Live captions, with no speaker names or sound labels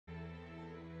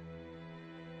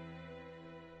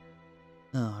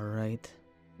Alright.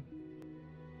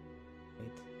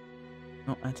 Wait.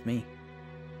 Oh, that's me.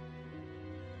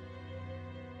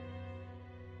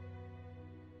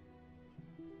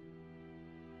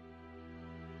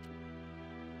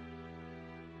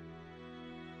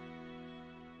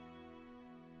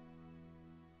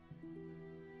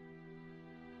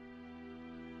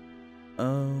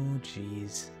 Oh,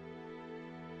 jeez.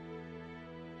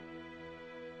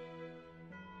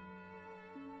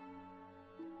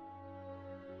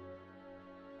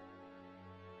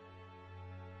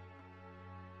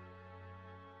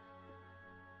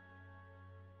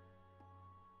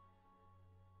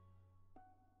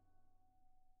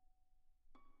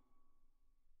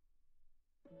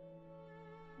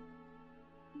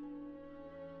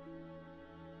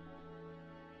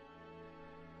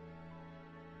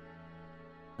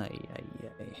 Ay, ay,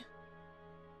 ay.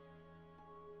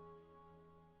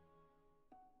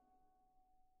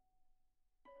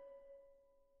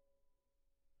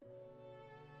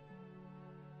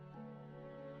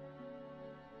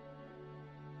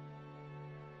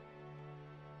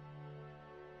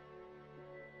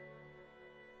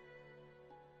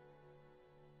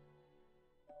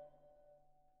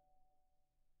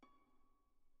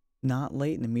 Not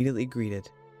late and immediately greeted.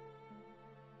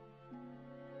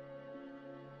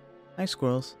 Hi,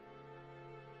 squirrels.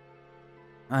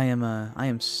 I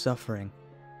am suffering.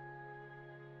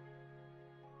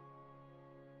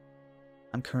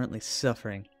 I'm currently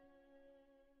suffering.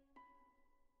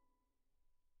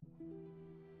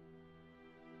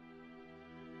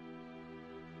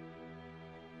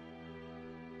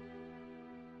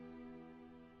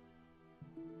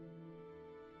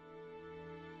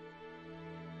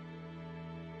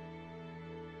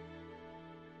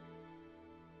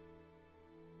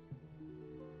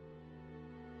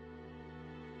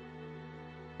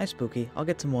 Hi, Spooky. I'll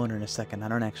get some water in a second. I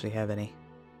don't actually have any.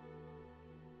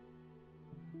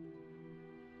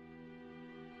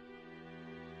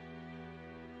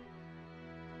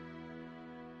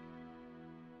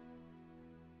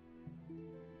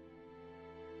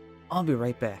 I'll be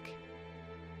right back.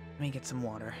 Let me get some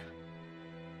water.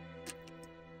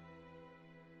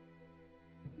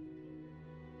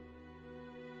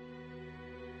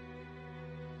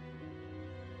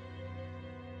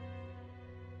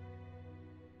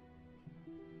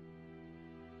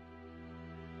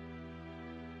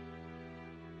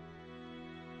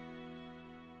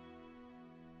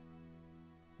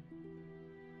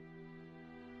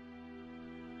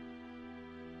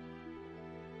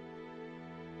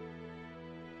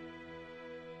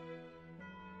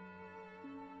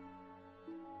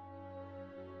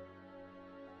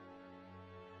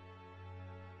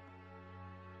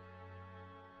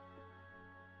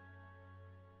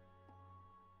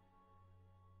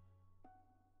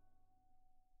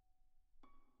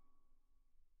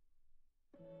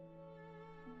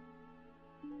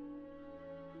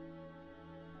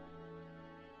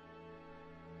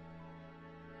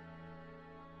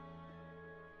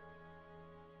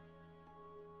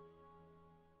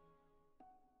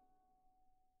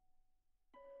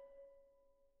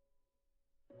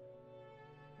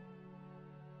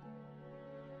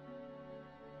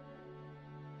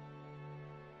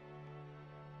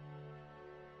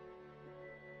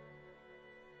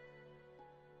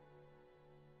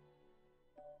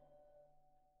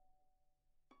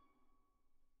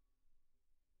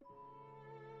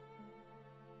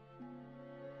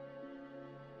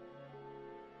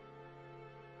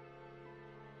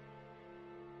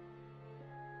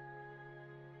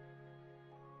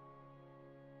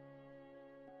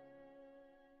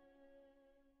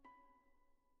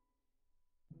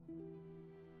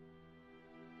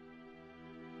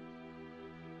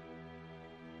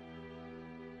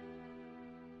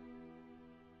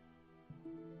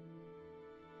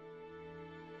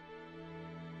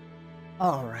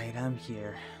 Alright, I'm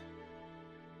here.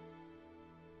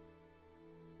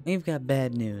 We've got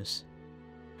bad news.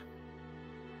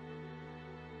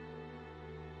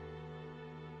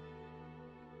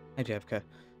 Hi, Jevka.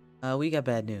 We got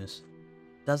bad news.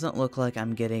 Doesn't look like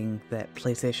I'm getting that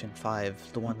PlayStation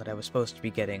 5, the one that I was supposed to be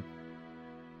getting.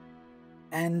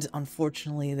 And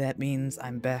unfortunately, that means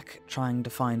I'm back trying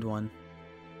to find one.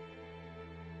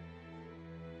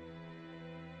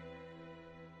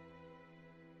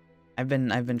 I've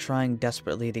been trying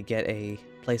desperately to get a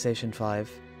PlayStation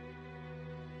 5.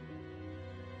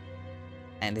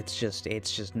 And it's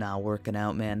just not working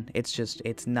out, man.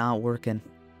 It's not working.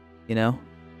 You know?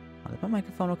 Oh, is my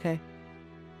microphone okay?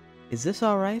 Is this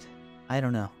alright? I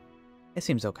don't know. It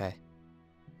seems okay.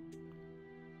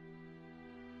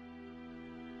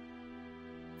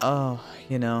 Oh,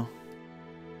 you know.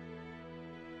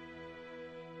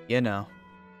 You know.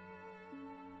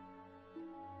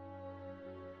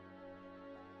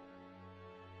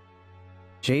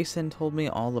 Jason told me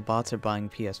all the bots are buying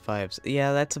PS5s.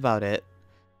 Yeah, that's about it.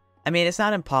 I mean, it's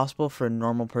not impossible for a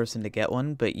normal person to get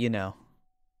one, but you know.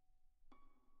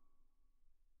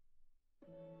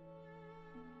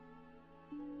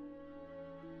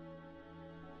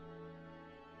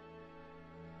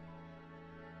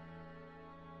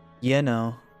 You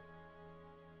know.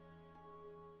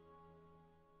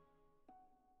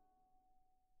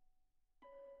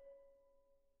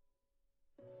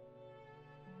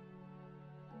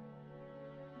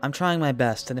 I'm trying my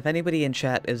best, and if anybody in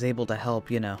chat is able to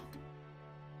help, you know,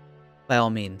 by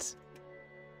all means.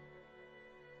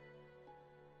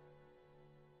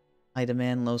 High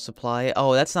demand, low supply.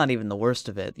 Oh, that's not even the worst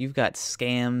of it. You've got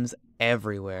scams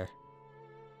everywhere.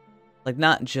 Like,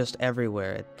 not just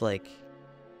everywhere. It's like...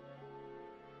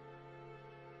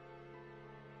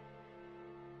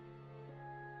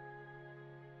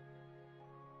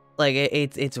 Like,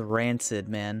 it's rancid,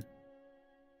 man.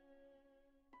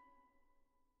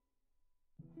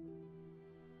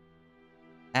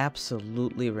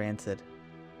 Absolutely rancid.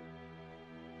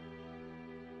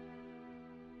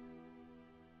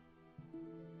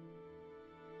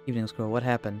 Evening Scroll, what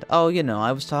happened? Oh, you know,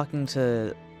 I was talking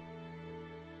to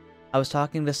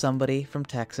somebody from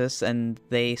Texas, and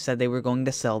they said they were going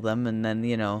to sell them, and then,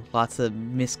 you know, lots of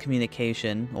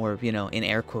miscommunication, or, you know, in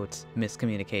air quotes,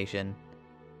 miscommunication.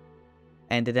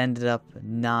 And it ended up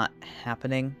not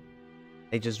happening.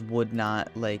 They just would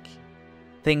not, like...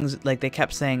 Things, like, they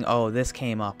kept saying, oh, this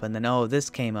came up, and then, oh, this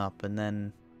came up, and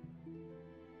then...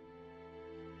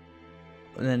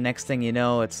 And the next thing you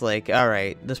know, it's like,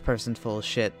 alright, this person's full of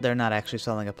shit. They're not actually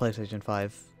selling a PlayStation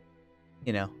 5.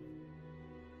 You know.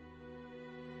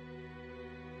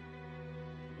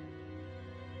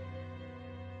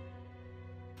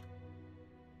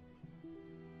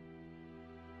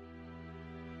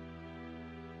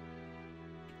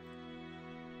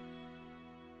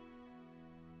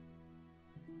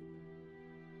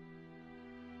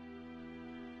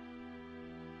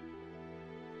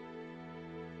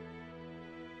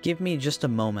 Give me just a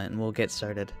moment and we'll get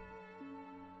started.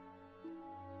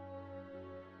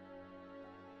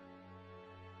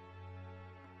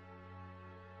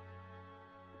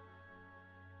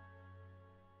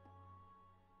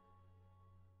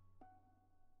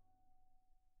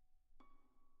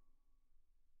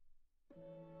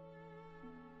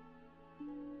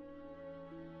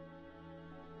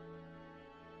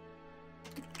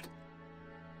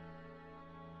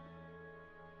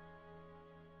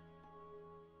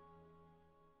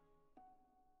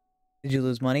 Did you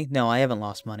lose money? No, I haven't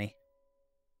lost money.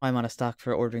 I'm out of stock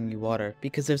for ordering you water,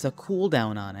 because there's a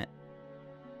cooldown on it.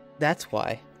 That's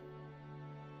why.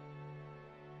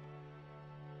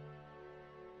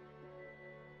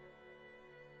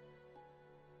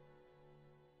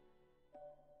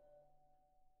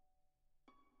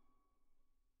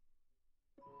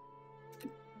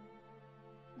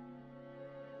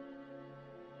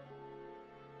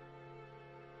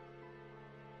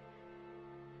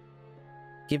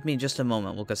 Give me just a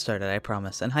moment, we'll get started, I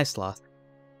promise. And hi, Sloth.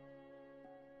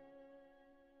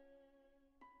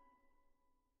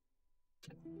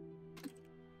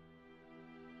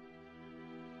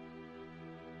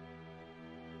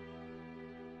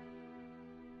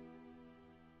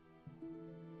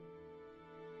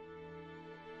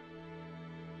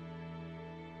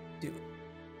 Dude.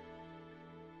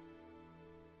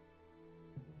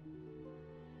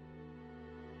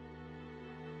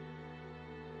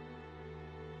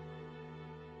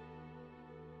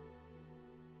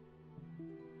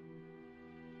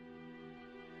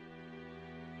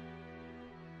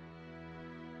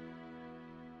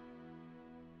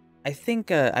 I think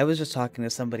I was just talking to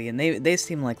somebody, and they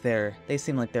seem like they're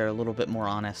a little bit more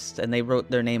honest, and they wrote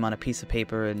their name on a piece of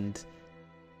paper. And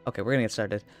okay, we're gonna get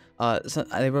started. So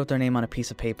they wrote their name on a piece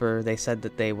of paper. They said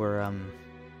that they were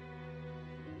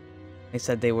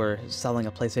selling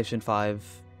a PlayStation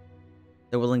 5.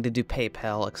 They're willing to do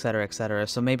PayPal, etc., etc.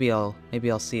 So maybe I'll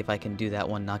see if I can do that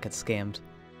one, not get scammed.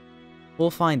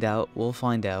 We'll find out. We'll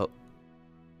find out.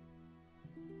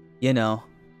 You know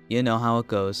how it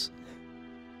goes.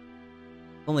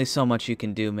 Only so much you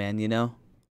can do, man, you know?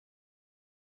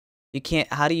 You can't...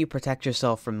 How do you protect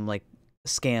yourself from, like,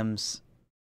 scams?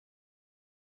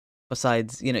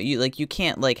 Besides, you know, you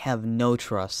can't, like, have no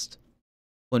trust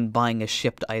when buying a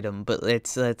shipped item, but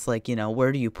it's like, you know,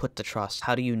 where do you put the trust?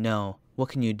 How do you know? What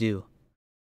can you do?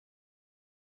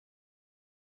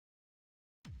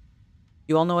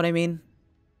 You all know what I mean?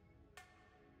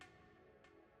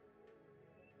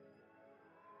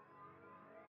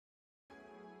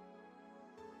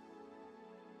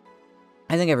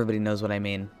 I think everybody knows what I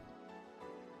mean.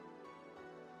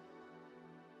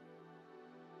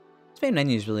 This main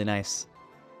menu is really nice.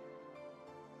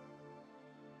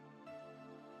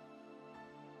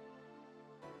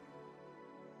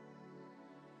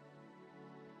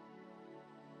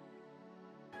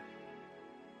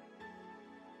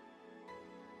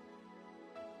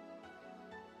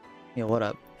 Yo, what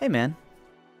up? Hey, man.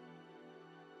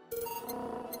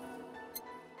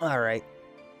 All right.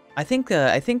 I think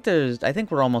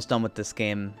we're almost done with this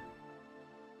game.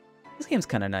 This game's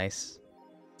kind of nice.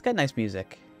 It's got nice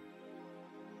music.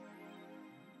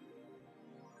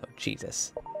 Oh,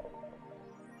 Jesus.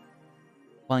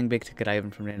 Buying big ticket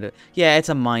item from Nintendo. Yeah, it's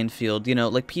a minefield. You know,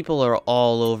 like, people are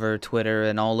all over Twitter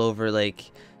and all over, like,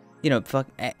 you know,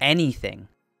 anything.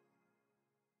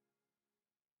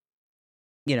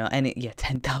 You know, yeah,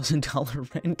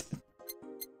 $10,000 rent.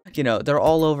 You know, they're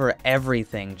all over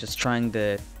everything, just trying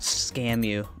to scam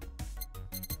you.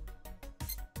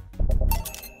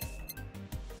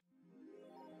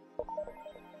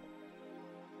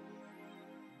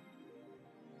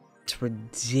 It's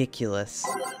ridiculous.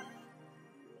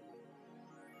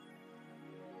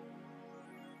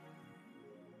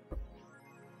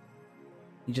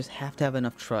 You just have to have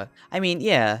enough trust. I mean,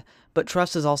 yeah, but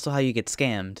trust is also how you get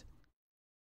scammed.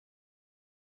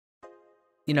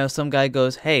 You know, some guy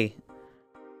goes, hey,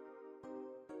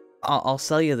 I'll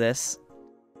sell you this.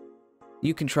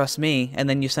 You can trust me, and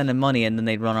then you send him money, and then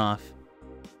they'd run off.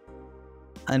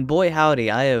 And boy howdy,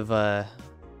 I have,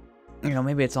 you know,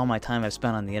 maybe it's all my time I've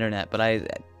spent on the internet, but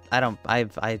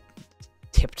I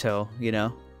tiptoe, you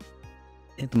know?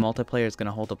 If the multiplayer is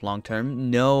gonna hold up long term,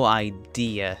 no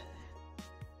idea.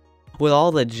 With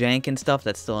all the jank and stuff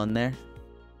that's still in there,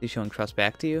 is showing trust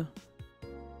back to you?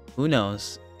 Who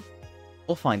knows?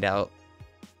 We'll find out.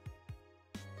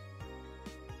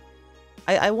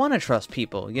 I want to trust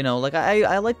people, you know, like,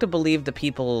 I like to believe that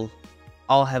people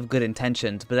all have good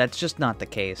intentions, but that's just not the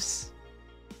case.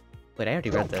 Wait, I already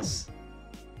read this.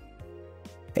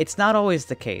 It's not always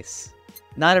the case.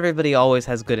 Not everybody always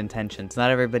has good intentions.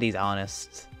 Not everybody's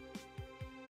honest.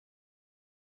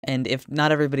 And if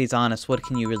not everybody's honest, what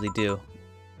can you really do?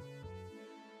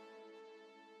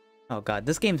 Oh god,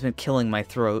 this game's been killing my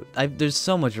throat. There's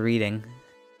so much reading.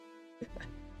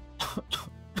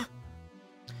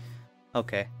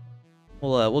 Okay.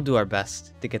 We'll do our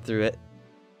best to get through it.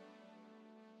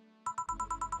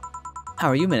 How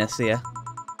are you, Menecia?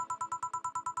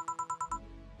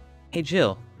 Hey,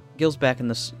 Jill. Gil's back in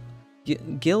the...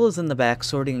 Gil is in the back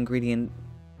sorting ingredient...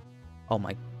 Oh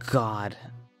my god.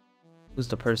 Who's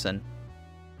the person?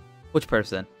 Which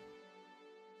person?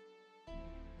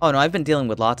 Oh no, I've been dealing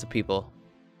with lots of people.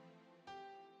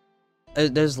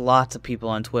 There's lots of people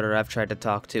on Twitter I've tried to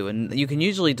talk to, and you can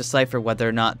usually decipher whether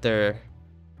or not they're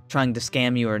trying to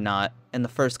scam you or not in the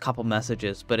first couple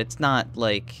messages, but it's not,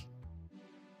 like...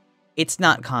 It's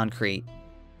not concrete.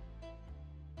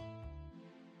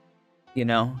 You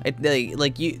know?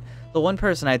 Like, the one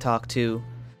person I talked to...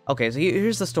 Okay, so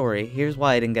here's the story. Here's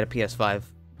why I didn't get a PS5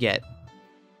 yet.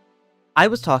 I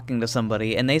was talking to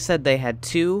somebody, and they said they had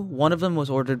two. One of them was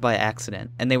ordered by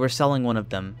accident, and they were selling one of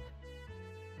them.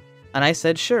 And I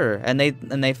said, sure, and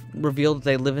they revealed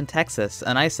they live in Texas,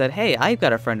 and I said, hey, I've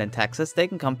got a friend in Texas, they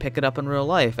can come pick it up in real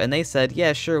life, and they said,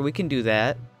 yeah, sure, we can do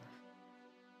that.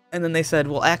 And then they said,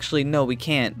 well, actually, no, we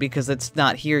can't, because it's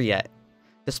not here yet,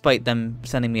 despite them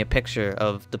sending me a picture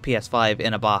of the PS5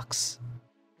 in a box.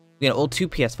 You know, well, two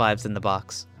PS5s in the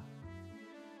box.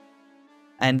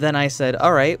 And then I said,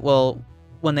 alright, well,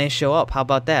 when they show up, how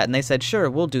about that? And they said, sure,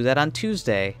 we'll do that on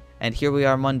Tuesday. And here we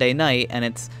are Monday night, and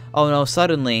it's, oh no,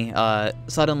 suddenly the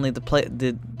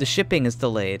shipping is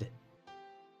delayed.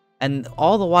 And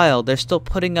all the while, they're still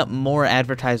putting up more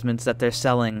advertisements that they're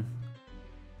selling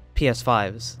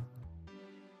PS5s.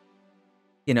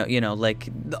 You know, like,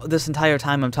 this entire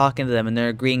time I'm talking to them and they're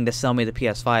agreeing to sell me the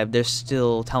PS5, they're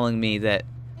still telling me that,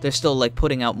 they're still, like,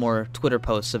 putting out more Twitter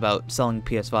posts about selling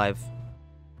PS5.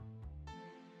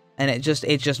 And it's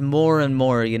just more and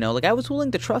more, you know, like, I was willing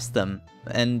to trust them,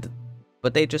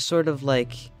 but they just sort of,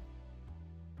 like,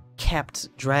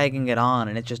 kept dragging it on,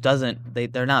 and it just doesn't,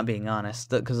 they're not being honest,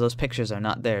 because those pictures are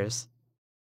not theirs.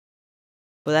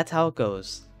 But that's how it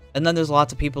goes. And then there's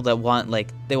lots of people that want,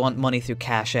 like, they want money through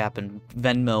Cash App and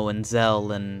Venmo and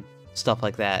Zelle and stuff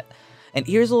like that. And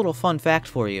here's a little fun fact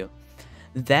for you.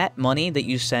 That money that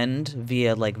you send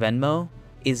via, like, Venmo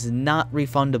is not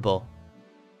refundable.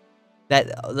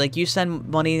 That, like, you send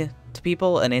money to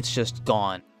people and it's just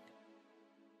gone.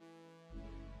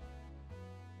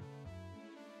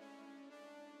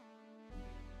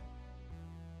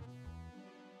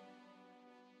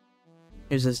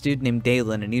 There's this dude named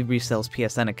Dalen, and he resells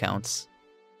PSN accounts.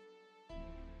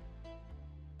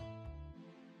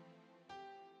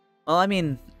 Well, I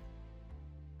mean,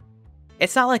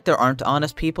 it's not like there aren't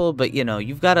honest people, but you know,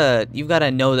 you've gotta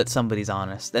know that somebody's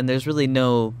honest, and there's really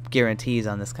no guarantees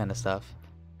on this kind of stuff.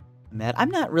 Mad?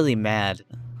 I'm not really mad,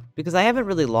 because I haven't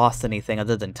really lost anything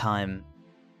other than time.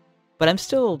 But I'm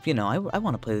still, you know, I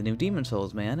want to play the new Demon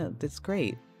Souls, man. It's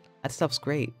great. That stuff's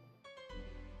great.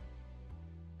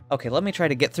 Okay, let me try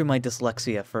to get through my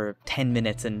dyslexia for 10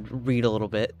 minutes and read a little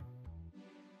bit.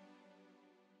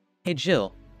 Hey,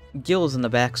 Jill. Gil's in the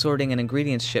back sorting an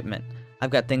ingredients shipment. I've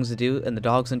got things to do, and the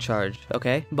dog's in charge.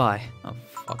 Okay, bye. Oh,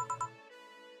 fuck.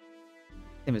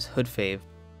 His name is Hoodfave.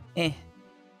 Eh.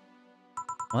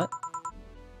 What?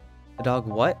 The dog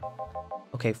what?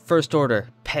 Okay, first order.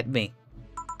 Pet me.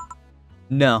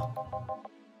 No.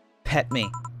 Pet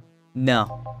me.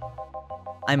 No.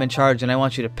 I'm in charge, and I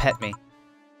want you to pet me.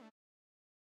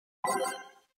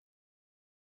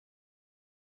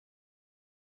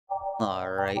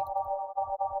 Alright.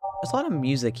 There's a lot of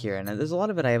music here, and there's a lot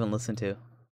of it I haven't listened to.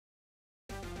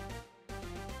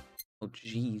 Oh,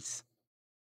 jeez.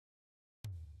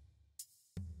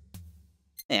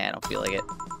 Eh, I don't feel like it.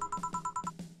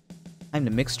 Time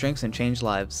to mix drinks and change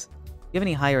lives. You have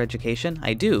any higher education?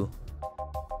 I do.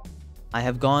 I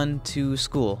have gone to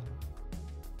school.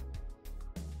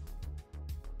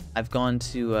 I've gone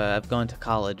to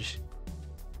college.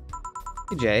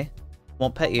 Hey, Jay.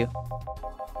 Won't pet you.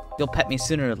 You'll pet me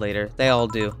sooner or later. They all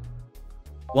do.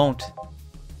 Won't.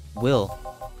 Will.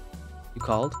 You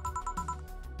called?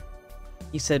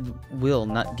 He said Will,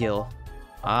 not Gil.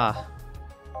 Ah.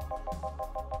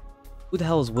 Who the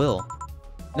hell is Will?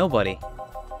 Nobody.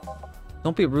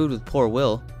 Don't be rude with poor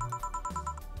Will.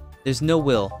 There's no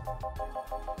Will.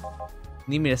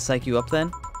 Need me to psych you up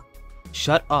then?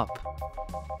 Shut up.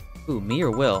 Who, me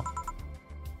or Will?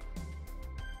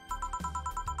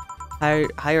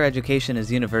 Higher education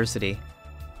is university.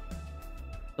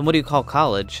 Then what do you call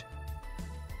college?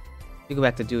 You go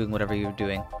back to doing whatever you're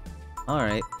doing.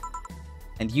 Alright.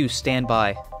 And you, stand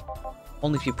by.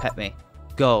 Only if you pet me.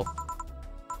 Go.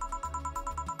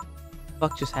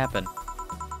 Fuck just happened?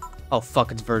 Oh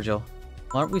fuck, it's Virgil.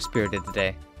 Well, aren't we spirited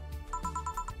today?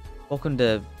 Welcome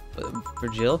to...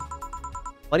 Virgil?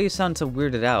 Why do you sound so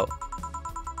weirded out?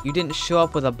 You didn't show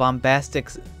up with a bombastic...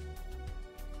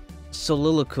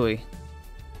 soliloquy.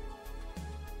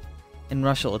 In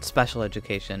Russia, it's special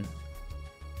education.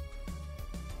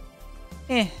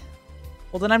 Eh.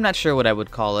 Well, then I'm not sure what I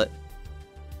would call it.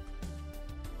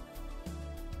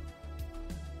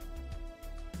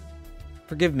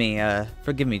 Forgive me,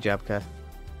 Jabka.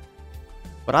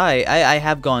 But I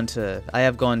have gone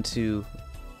to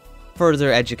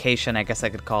further education, I guess I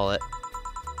could call it.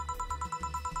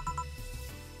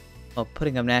 Well,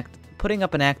 putting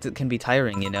up an act can be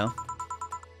tiring, you know.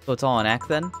 So it's all an act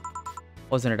then?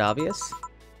 Wasn't it obvious?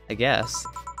 I guess.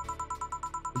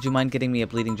 Would you mind getting me a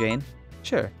Bleeding Jane?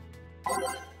 Sure.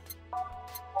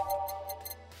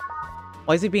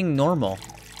 Why is he being normal?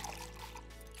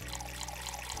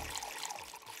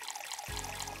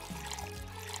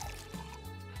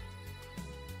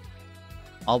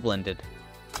 All blended.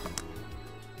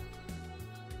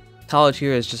 College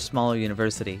here is just a smaller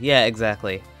university. Yeah,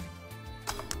 exactly.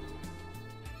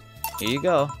 Here you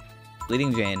go.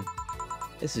 Bleeding Jane.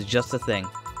 This is just a thing.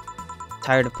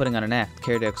 Tired of putting on an act.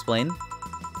 Care to explain?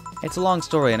 It's a long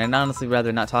story, and I'd honestly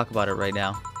rather not talk about it right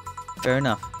now. Fair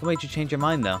enough. What made you change your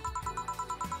mind, though?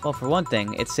 Well, for one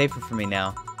thing, it's safer for me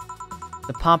now.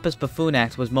 The pompous buffoon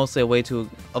act was mostly a way to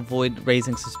avoid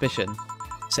raising suspicion.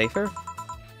 Safer?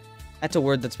 That's a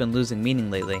word that's been losing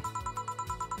meaning lately.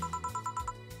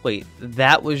 Wait,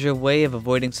 that was your way of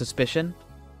avoiding suspicion?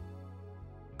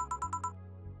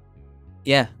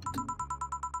 Yeah.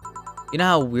 You know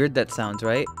how weird that sounds,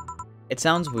 right? It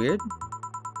sounds weird.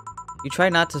 You try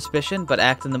not to suspicion, but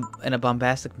act in a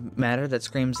bombastic manner that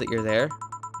screams that you're there,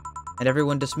 and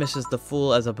everyone dismisses the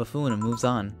fool as a buffoon and moves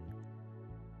on.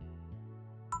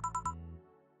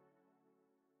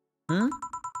 Hmm?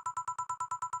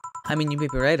 I mean, you may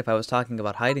be right if I was talking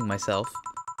about hiding myself,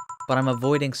 but I'm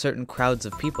avoiding certain crowds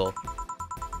of people.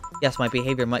 Yes, my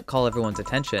behavior might call everyone's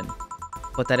attention,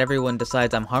 but that everyone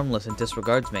decides I'm harmless and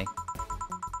disregards me.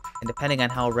 And depending on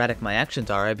how erratic my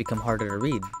actions are, I become harder to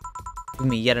read. Give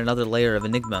me yet another layer of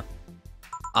enigma.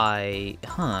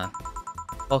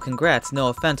 Well, congrats, no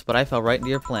offense, but I fell right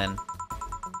into your plan.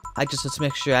 I just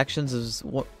dismissed your actions as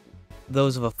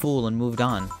those of a fool and moved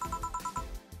on.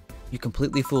 You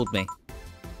completely fooled me.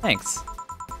 Thanks.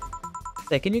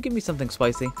 Say, can you give me something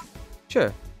spicy?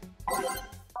 Sure.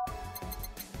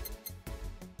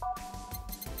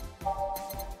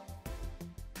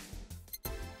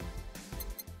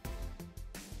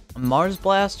 A Mars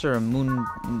Blast or a Moon...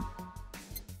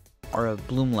 or a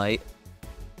Bloomlight.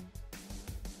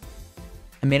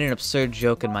 I made an absurd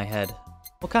joke in my head.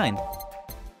 What kind?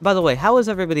 By the way, how has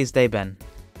everybody's day been?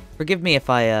 Forgive me if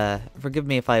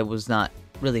I was not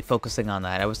really focusing on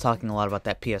that. I was talking a lot about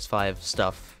that PS5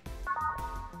 stuff.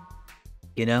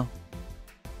 You know?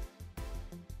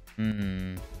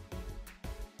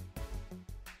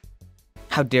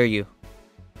 How dare you?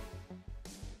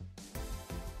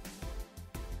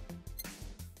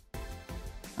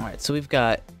 Alright, so we've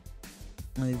got...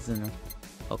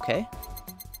 Okay.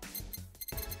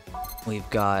 We've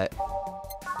got...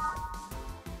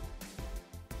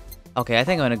 Okay, I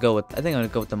think I'm gonna go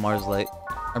with the Mars Light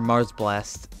or Mars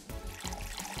Blast.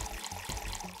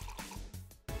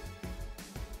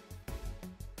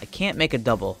 I can't make a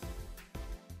double.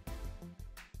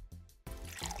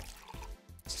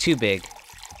 It's too big.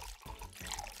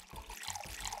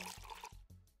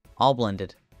 All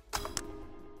blended.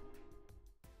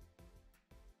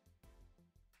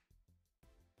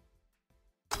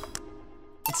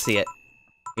 Let's see it.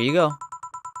 Here you go.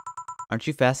 Aren't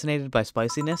you fascinated by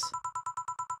spiciness?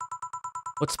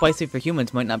 What's spicy for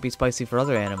humans might not be spicy for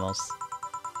other animals.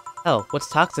 Hell,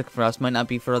 what's toxic for us might not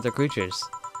be for other creatures.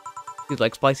 Do you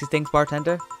like spicy things,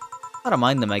 bartender? I don't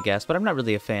mind them, I guess, but I'm not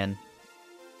really a fan.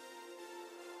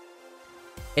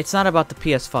 It's not about the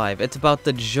PS5, it's about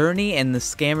the journey and the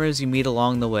scammers you meet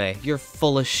along the way. You're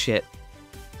full of shit.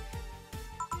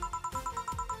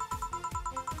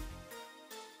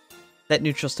 That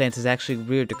neutral stance is actually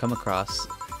weird to come across.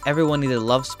 Everyone either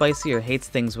loves spicy or hates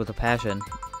things with a passion.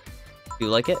 Do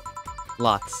you like it?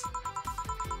 Lots.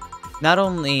 Not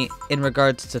only in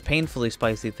regards to painfully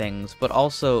spicy things, but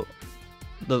also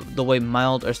the way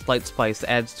mild or slight spice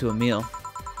adds to a meal.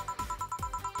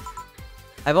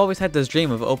 I've always had this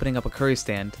dream of opening up a curry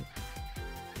stand.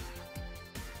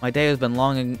 My day has been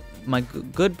long and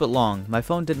good but long. My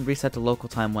phone didn't reset to local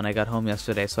time when I got home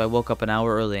yesterday, so I woke up an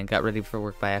hour early and got ready for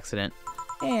work by accident.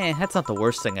 That's not the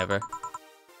worst thing ever.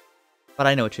 But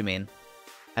I know what you mean.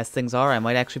 As things are, I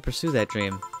might actually pursue that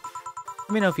dream.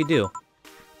 Let me know if you do.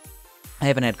 I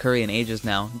haven't had curry in ages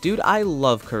now. Dude, I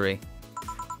love curry.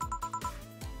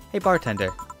 Hey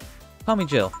bartender. Call me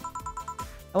Jill.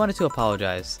 I wanted to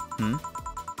apologize.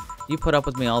 You put up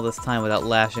with me all this time without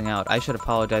lashing out. I should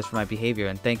apologize for my behavior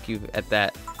and thank you at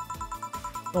that.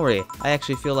 Don't worry, I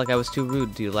actually feel like I was too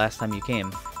rude to you last time you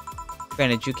came.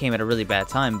 Granted, you came at a really bad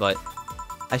time, but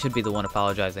I should be the one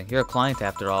apologizing. You're a client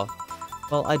after all.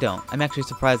 Well, I don't. I'm actually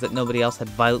surprised that nobody else had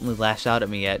violently lashed out at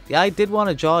me yet. Yeah, I did want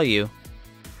to jaw you.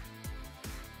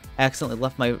 I accidentally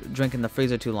left my drink in the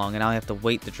freezer too long, and now I have to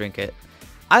wait to drink it.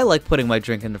 I like putting my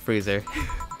drink in the freezer.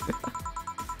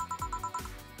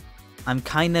 I'm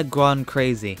kinda gone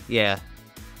crazy, yeah.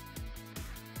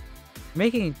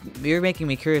 You're making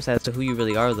me curious as to who you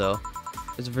really are, though.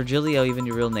 Is Virgilio even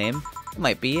your real name? It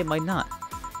might be, it might not.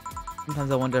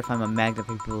 Sometimes I wonder if I'm a magnet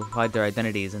for people who hide their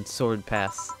identities in sordid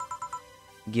paths.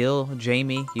 Gil,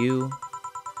 Jamie, you...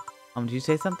 did you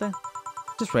say something?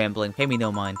 Just rambling, pay me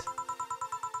no mind.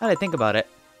 Now that I think about it,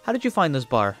 how did you find this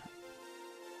bar?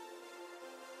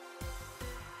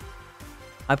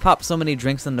 I popped so many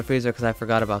drinks in the freezer because I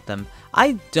forgot about them.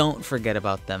 I don't forget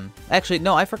about them. Actually,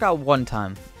 no, I forgot one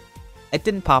time. It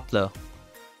didn't pop, though.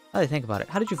 Now that I think about it,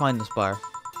 how did you find this bar?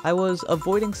 I was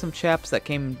avoiding some chaps that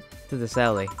came to this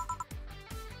alley.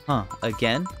 Huh,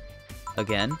 again?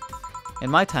 Again? In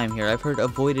my time here, I've heard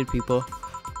avoided people.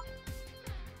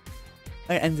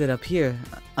 I ended up here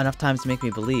enough times to make me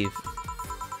believe.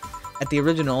 That the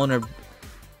original owner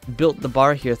built the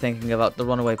bar here thinking about the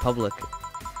runaway public.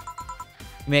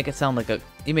 You make me sound like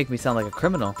a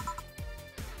criminal.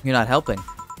 You're not helping.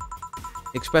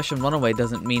 The expression runaway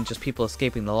doesn't mean just people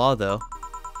escaping the law, though.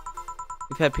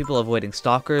 We've had people avoiding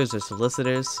stalkers or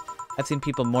solicitors. I've seen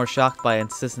people more shocked by an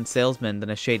insistent salesman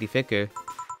than a shady figure.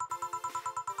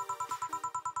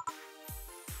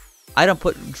 I don't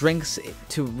put drinks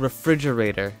to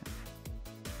refrigerator.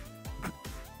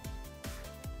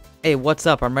 Hey, what's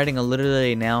up? I'm writing a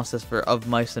literary analysis for Of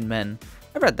Mice and Men.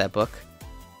 I read that book.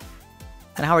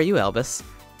 And how are you, Albus?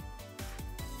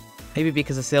 Maybe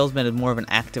because a salesman is more of an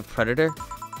active predator?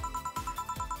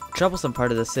 A troublesome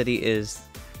part of the city is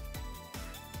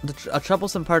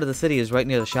right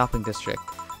near the shopping district.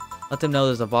 Let them know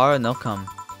there's a bar and they'll come.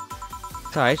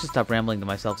 Sorry, I should stop rambling to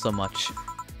myself so much.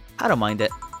 I don't mind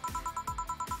it.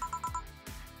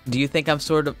 Do you think I'm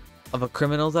sort of a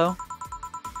criminal, though?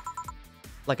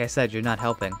 Like I said, you're not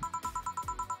helping.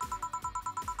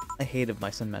 I hate Of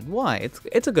Mice and Men. Why?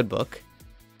 It's a good book.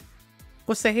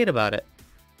 What's to hate about it?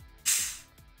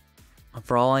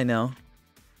 For all I know,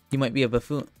 you might be a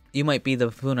buffoon. You might be the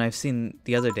buffoon I've seen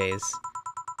the other days.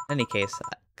 In any case,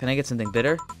 can I get something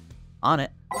bitter? On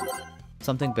it.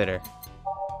 Something bitter.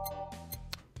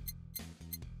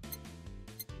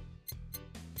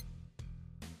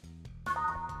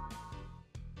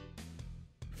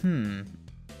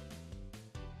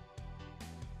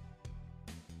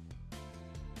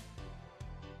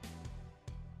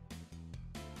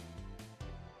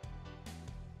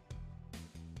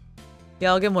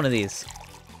 Yeah, I'll get one of these.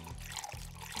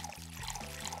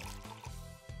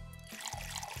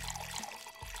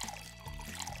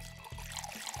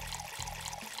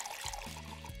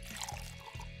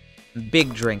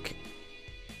 Big drink.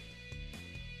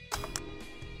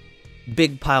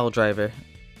 Big pile driver.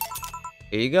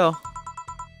 Here you go.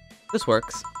 This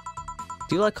works.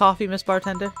 Do you like coffee, Miss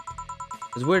Bartender?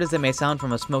 As weird as it may sound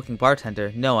from a smoking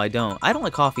bartender, no, I don't. I don't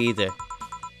like coffee either.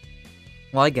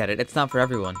 Well, I get it. It's not for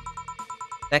everyone.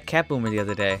 That cat boomer the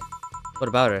other day. What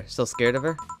about her? Still scared of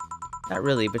her? Not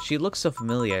really, but she looks so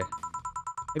familiar.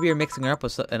 Maybe you're mixing her up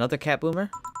with another cat boomer?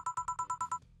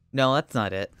 No, that's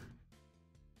not it.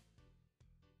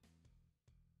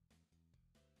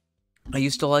 I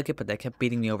used to like it, but they kept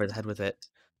beating me over the head with it.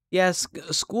 Yes,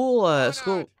 school.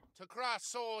 To cross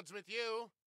swords with you.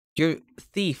 You're a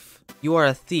thief. You are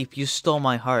a thief. You stole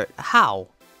my heart. How?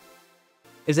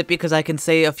 Is it because I can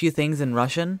say a few things in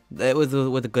Russian with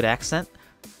a good accent,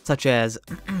 such as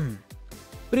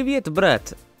 "Привет,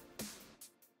 брат."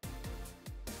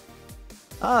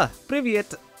 Ah,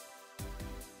 привет.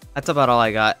 That's about all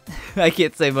I got. I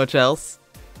can't say much else.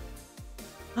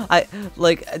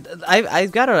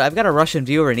 I've got a Russian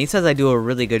viewer and he says I do a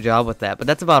really good job with that, but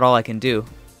that's about all I can do.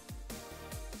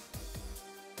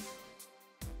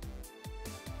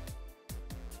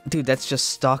 Dude, that's just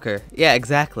stalker. Yeah,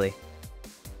 exactly.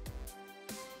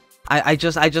 I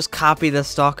just copy the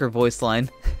stalker voice line.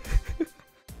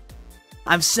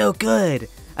 I'm so good.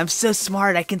 I'm so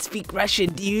smart. I can speak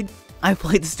Russian, dude. I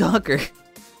played stalker.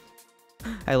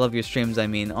 I love your streams. I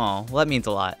mean, oh, well, that means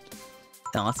a lot.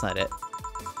 No, that's not it.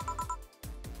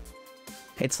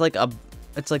 It's like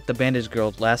the bandage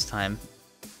girl last time.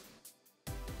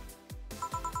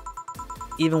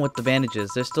 Even with the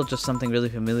bandages, there's still just something really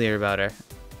familiar about her.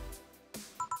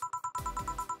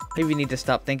 Maybe you need to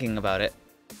stop thinking about it.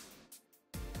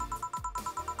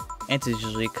 Answers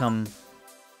usually come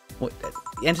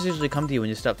to you when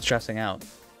you stop stressing out.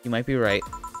 You might be right.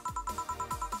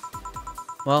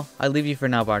 Well, I leave you for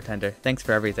now, bartender. Thanks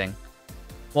for everything.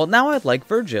 Well, now I'd like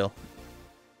Virgil.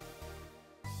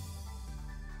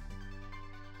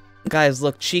 Guys,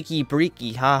 look cheeky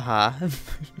breaky, haha.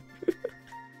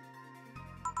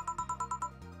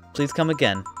 Please come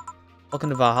again. Welcome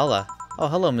to Valhalla. Oh,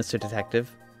 hello, Mr.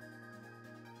 Detective.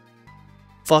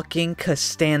 Fucking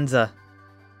Costanza.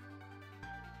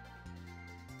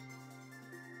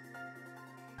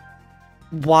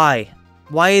 Why?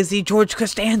 Why is he George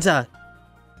Costanza?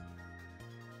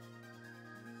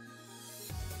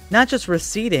 Not just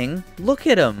receding. Look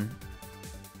at him.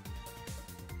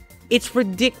 It's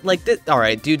ridiculous. Like this. All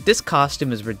right, dude. This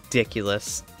costume is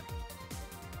ridiculous.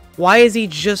 Why is he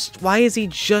just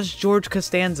George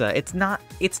Costanza? It's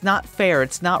not fair.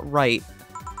 It's not right.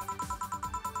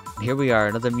 Here we are,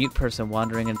 another mute person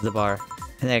wandering into the bar.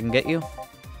 And I can get you?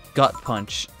 Gut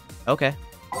punch. Okay.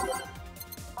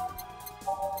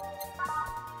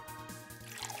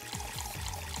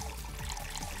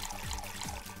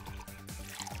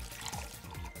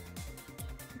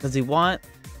 Does he want?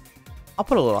 I'll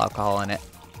put a little alcohol in it.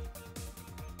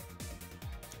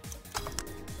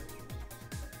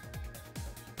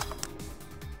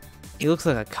 He looks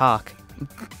like a cock.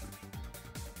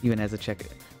 Even as a checker.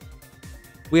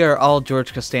 We are all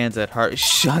George Costanza at heart.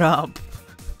 Shut up!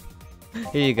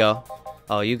 Here you go.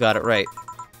 Oh, you got it right.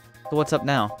 So what's up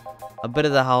now? A bit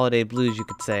of the holiday blues, you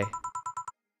could say.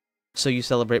 So you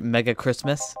celebrate Mega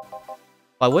Christmas?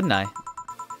 Why wouldn't I?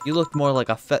 You looked more like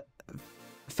a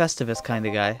Festivus kind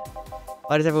of guy.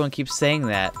 Why does everyone keep saying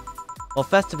that? Well,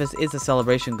 Festivus is a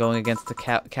celebration going against the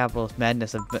capitalist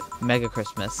madness of Mega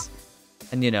Christmas.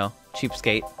 And you know,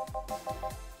 cheapskate.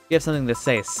 If you have something to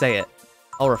say, say it.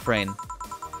 I'll refrain.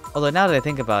 Although now that I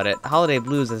think about it, Holiday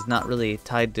Blues is not really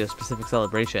tied to a specific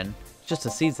celebration. It's just a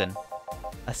season.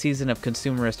 A season of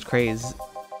consumerist craze.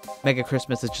 Mega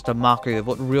Christmas is just a mockery of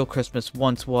what real Christmas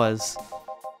once was.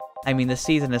 I mean, the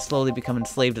season has slowly become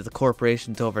enslaved to the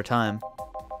corporations over time.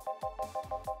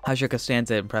 How's your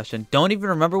Costanza impression? Don't even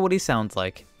remember what he sounds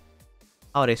like.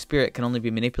 Holiday spirit can only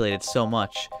be manipulated so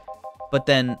much. But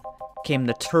then came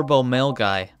the Turbo Male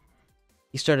guy.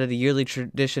 He started a yearly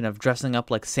tradition of dressing up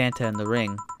like Santa in the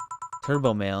ring.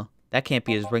 Turbo Male? That can't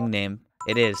be his ring name.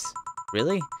 It is.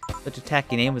 Really? Such a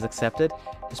tacky name was accepted?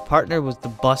 His partner was the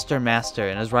Buster Master,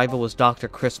 and his rival was Dr.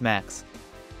 Chris Max.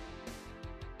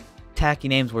 Tacky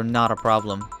names were not a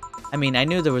problem. I mean, I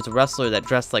knew there was a wrestler that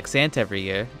dressed like Santa every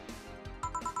year.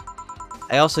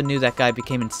 I also knew that guy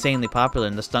became insanely popular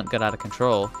and the stunt got out of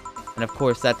control. And of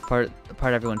course, that's the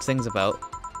part everyone sings about.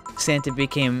 Santa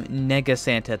became Nega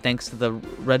Santa thanks to the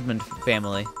Redmond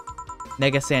family.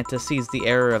 Nega Santa sees the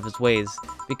error of his ways,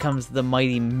 becomes the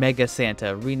mighty Mega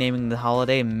Santa, renaming the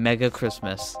holiday Mega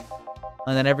Christmas.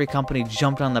 And then every company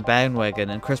jumped on the bandwagon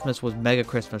and Christmas was Mega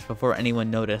Christmas before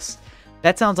anyone noticed.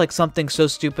 That sounds like something so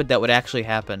stupid that would actually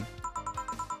happen.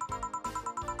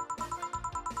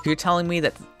 You're telling me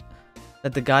that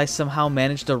the guy somehow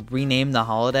managed to rename the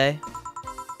holiday?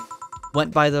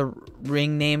 Went by the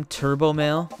ring name Turbo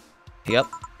Mail? Yep.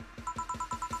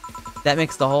 That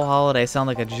makes the whole holiday sound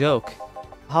like a joke.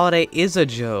 The holiday is a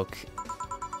joke.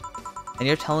 And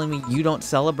you're telling me you don't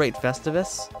celebrate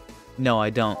Festivus? No,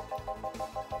 I don't.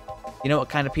 You know what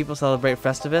kind of people celebrate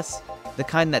Festivus? The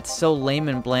kind that's so lame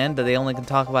and bland that they only can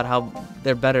talk about how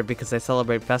they're better because they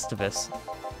celebrate Festivus.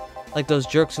 Like those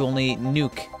jerks who only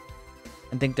nuke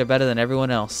and think they're better than everyone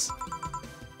else.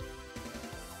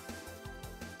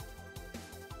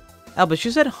 Albus,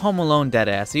 you said Home Alone,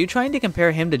 deadass. Are you trying to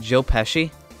compare him to Joe Pesci?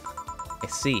 I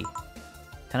see.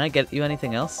 Can I get you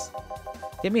anything else?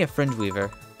 Give me a fringe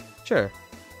weaver. Sure.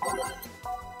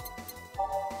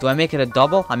 Do I make it a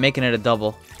double? I'm making it a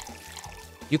double.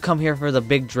 You come here for the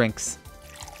big drinks.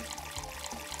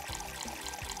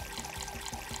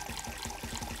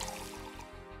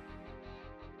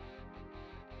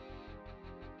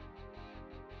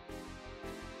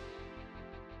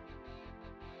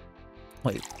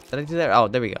 Wait, did I do that? Oh,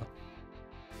 there we go.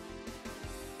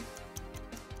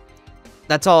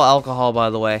 That's all alcohol, by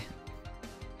the way.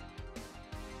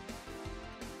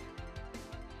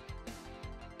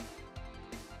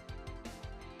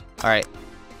 Alright.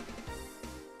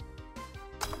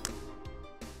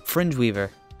 Fringe Weaver.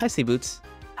 Hi, Sea Boots.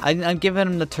 I'm giving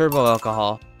him the turbo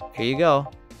alcohol. Here you go.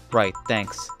 Right,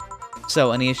 thanks.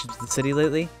 So, any issues with the city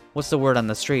lately? What's the word on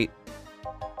the street?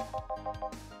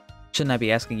 Shouldn't I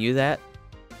be asking you that?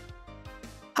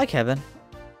 Hi, Kevin.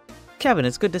 Kevin,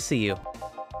 it's good to see you.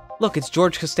 Look, it's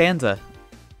George Costanza.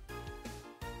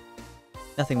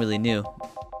 Nothing really new.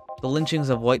 The lynchings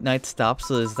of White Knights stopped,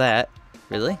 so there's that.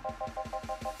 Really?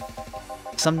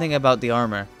 Something about the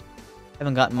armor.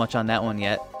 Haven't gotten much on that one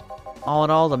yet. All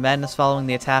in all, the madness following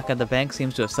the attack on the bank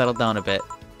seems to have settled down a bit.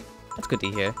 That's good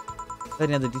to hear. Have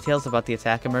any other details about the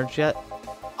attack emerged yet?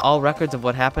 All records of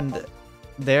what happened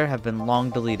there have been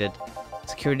long deleted.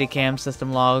 Security cams,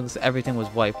 system logs, everything was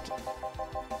wiped.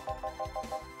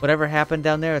 Whatever happened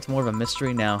down there, it's more of a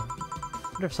mystery now. I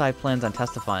wonder if Sai plans on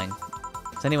testifying.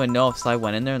 Does anyone know if Sai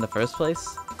went in there in the first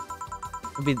place?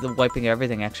 Maybe the wiping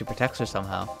everything actually protects her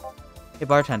somehow. Hey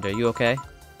bartender, you okay?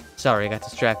 Sorry, I got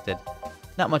distracted.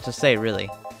 Not much to say, really.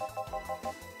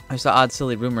 I saw odd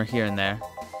silly rumor here and there.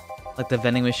 Like the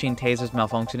vending machine tasers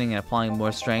malfunctioning and applying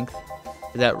more strength.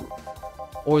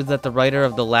 Or that the writer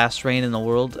of The Last Reign in the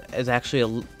World is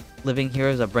actually living here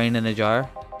as a brain in a jar.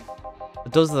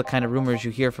 But those are the kind of rumors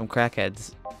you hear from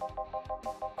crackheads.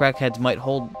 Crackheads might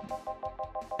hold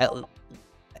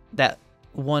that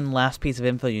one last piece of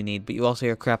info you need, but you also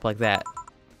hear crap like that.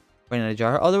 Brain in a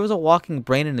jar? Oh, there was a walking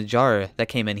brain in a jar that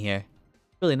came in here.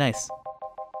 Really nice.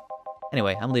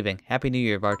 Anyway, I'm leaving. Happy New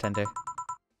Year, bartender.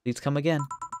 Please come again.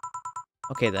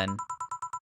 Okay then.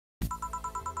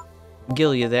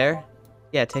 Gil, you there?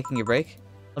 Yeah, taking your break?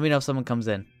 Let me know if someone comes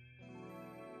in.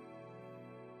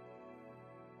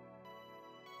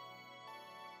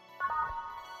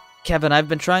 Kevin, I've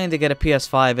been trying to get a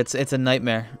PS5. It's a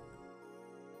nightmare.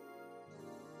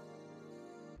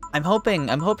 I'm hoping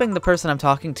the person I'm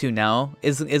talking to now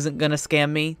isn't gonna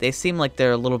scam me. They seem like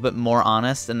they're a little bit more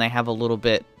honest and they have a little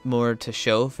bit more to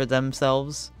show for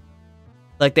themselves.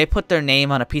 Like, they put their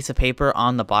name on a piece of paper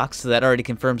on the box, so that already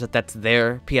confirms that that's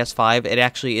their PS5. It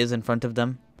actually is in front of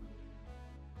them.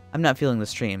 I'm not feeling the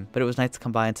stream, but it was nice to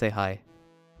come by and say hi.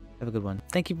 Have a good one.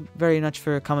 Thank you very much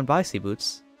for coming by, Sea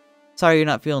Boots. Sorry you're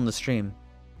not feeling the stream.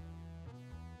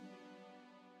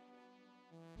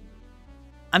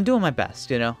 I'm doing my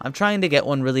best, you know? I'm trying to get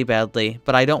one really badly,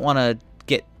 but I don't want to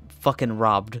get fucking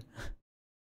robbed.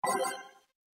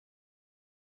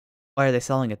 Why are they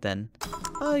selling it then?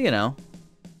 Oh, you know.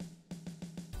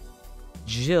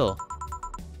 Jill.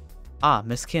 Ah,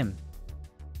 Miss Kim.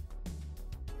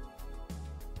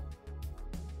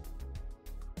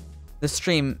 The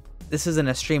stream, this isn't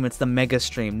a stream, it's the mega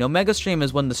stream. No, mega stream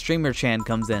is when the streamer Chan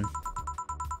comes in.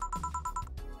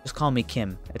 Just call me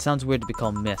Kim. It sounds weird to be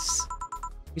called Miss.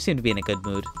 You seem to be in a good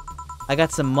mood. I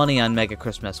got some money on Mega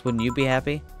Christmas, wouldn't you be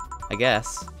happy? I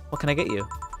guess. What can I get you?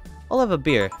 I'll have a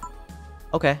beer.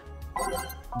 Okay.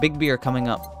 Big beer coming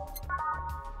up.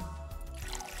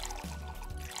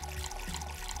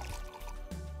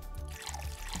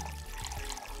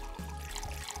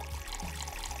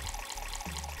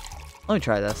 Let me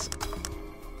try this.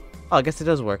 Oh, I guess it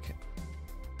does work.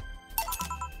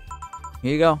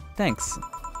 Here you go. Thanks.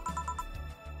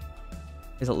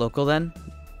 Is it local then?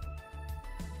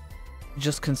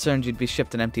 Just concerned you'd be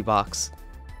shipped an empty box.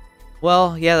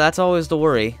 Well, yeah, that's always the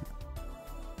worry.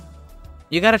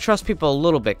 You gotta trust people a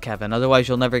little bit, Kevin, otherwise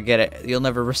you'll never get it. You'll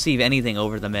never receive anything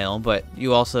over the mail, but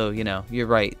you also, you know, you're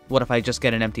right. What if I just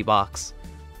get an empty box?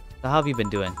 So how have you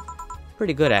been doing?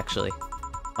 Pretty good, actually.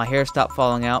 My hair stopped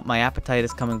falling out, my appetite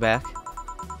is coming back.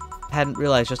 I hadn't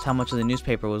realized just how much of the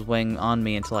newspaper was weighing on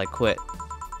me until I quit.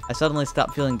 I suddenly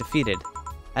stopped feeling defeated.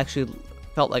 I actually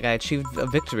felt like I achieved a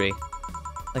victory.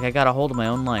 Like I got a hold of my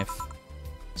own life.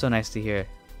 So nice to hear.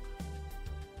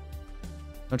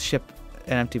 Don't ship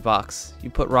an empty box. You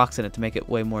put rocks in it to make it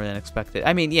way more than expected.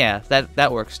 I mean, yeah,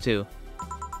 that works too.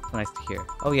 So nice to hear.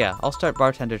 Oh yeah, I'll start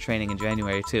bartender training in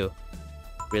January too.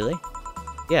 Really?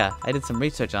 Yeah, I did some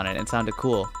research on it and it sounded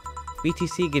cool.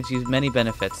 BTC gives you many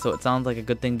benefits, so it sounds like a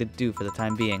good thing to do for the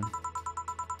time being.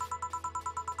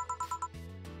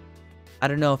 I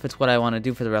don't know if it's what I want to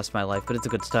do for the rest of my life, but it's a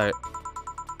good start.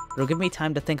 It'll give me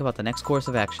time to think about the next course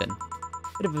of action.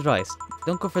 Bit of advice.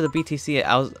 Don't go for the BTC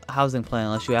housing plan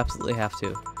unless you absolutely have to.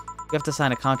 You have to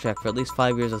sign a contract for at least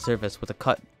 5 years of service with a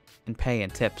cut in pay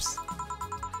and tips.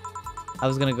 I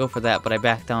was gonna go for that, but I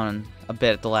backed down a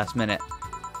bit at the last minute.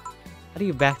 How do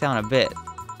you back down a bit?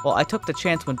 Well, I took the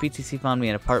chance when BTC found me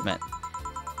an apartment.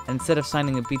 And instead of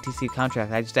signing a BTC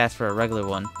contract, I just asked for a regular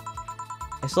one.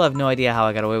 I still have no idea how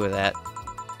I got away with that.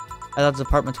 I thought those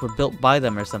apartments were built by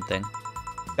them or something.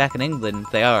 Back in England,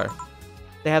 they are.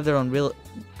 They have their own real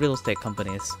estate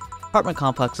companies. Apartment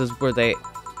complexes where they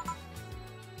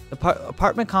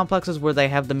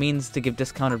have the means to give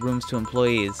discounted rooms to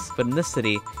employees. But in this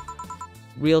city,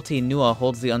 Realty Nua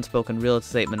holds the unspoken real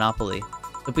estate monopoly.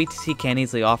 The BTC can't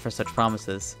easily offer such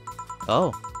promises.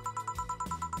 Oh.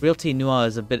 Realty Nua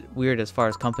is a bit weird as far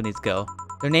as companies go.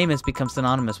 Their name has become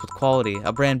synonymous with quality,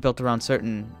 a brand built around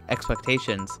certain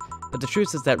expectations. But the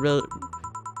truth is that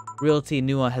Realty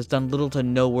Nua has done little to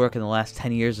no work in the last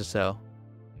 10 years or so.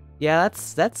 Yeah,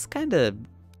 that's kinda...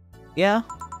 yeah.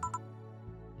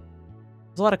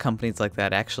 There's a lot of companies like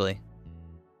that, actually.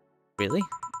 Really?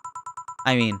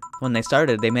 I mean, when they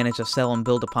started, they managed to sell and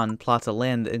build upon plots of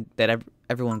land that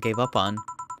everyone gave up on.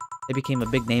 They became a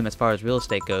big name as far as real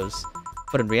estate goes.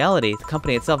 But in reality, the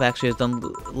company itself actually has done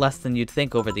less than you'd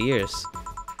think over the years.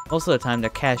 Most of the time, they're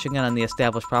cashing in on the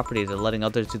established properties and letting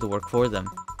others do the work for them.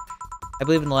 I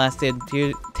believe in the last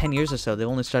 10 years or so, they've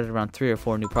only started around 3 or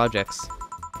 4 new projects.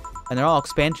 And they're all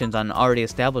expansions on already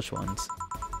established ones.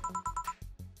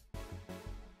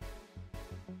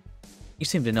 You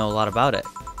seem to know a lot about it.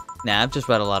 Nah, I've just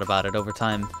read a lot about it over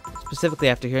time, specifically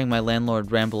after hearing my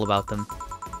landlord ramble about them.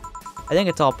 I think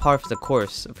it's all par for the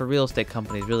course, for real estate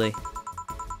companies, really.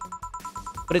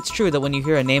 But it's true that when you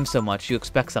hear a name so much, you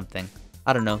expect something.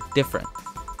 I don't know, different.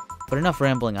 But enough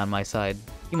rambling on my side.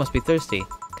 You must be thirsty.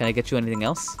 Can I get you anything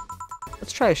else?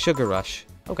 Let's try a sugar rush.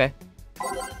 Okay.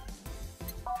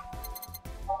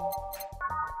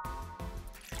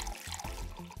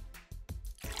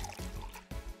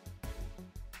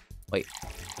 Wait.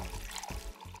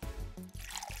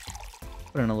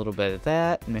 Put in a little bit of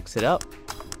that, mix it up.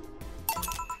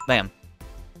 Bam.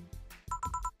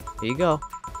 Here you go.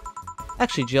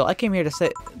 Actually, Jill, I came here to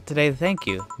say today to thank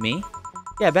you. Me?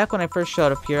 Yeah, back when I first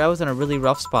showed up here, I was in a really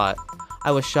rough spot. I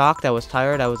was shocked, I was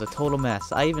tired, I was a total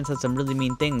mess. I even said some really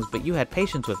mean things, but you had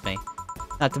patience with me.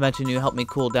 Not to mention you helped me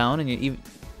cool down, and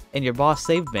your boss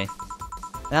saved me.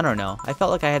 I don't know, I felt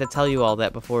like I had to tell you all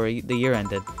that before the year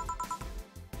ended.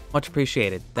 Much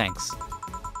appreciated, thanks.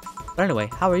 But anyway,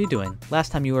 how are you doing?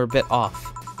 Last time you were a bit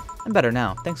off. I'm better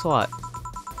now, thanks a lot.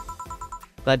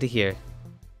 Glad to hear.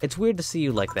 It's weird to see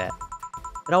you like that.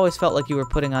 It always felt like you were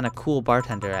putting on a cool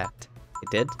bartender act. It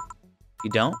did? You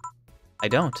don't? I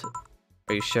don't.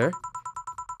 Are you sure?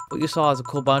 What you saw as a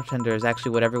cool bartender is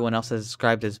actually what everyone else has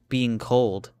described as being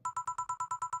cold.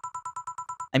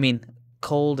 I mean,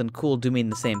 cold and cool do mean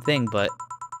the same thing, but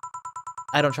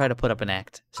I don't try to put up an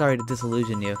act. Sorry to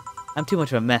disillusion you. I'm too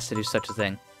much of a mess to do such a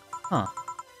thing. Huh.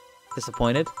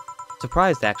 Disappointed?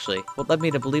 Surprised, actually. What led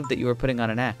me to believe that you were putting on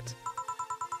an act?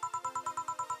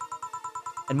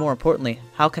 And more importantly,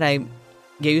 how can I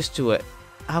get used to it?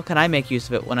 How can I make use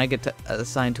of it when I get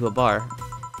assigned to a bar?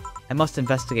 I must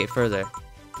investigate further.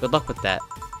 Good luck with that.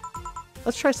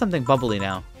 Let's try something bubbly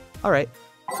now. Alright.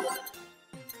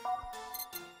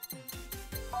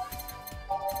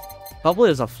 Probably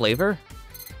as a flavor?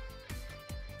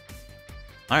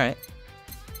 Alright.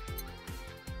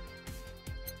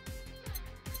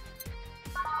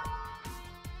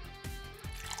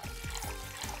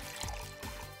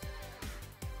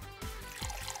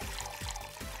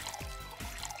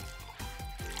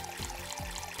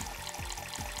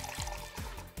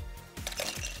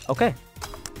 Okay.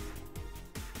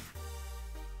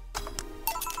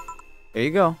 There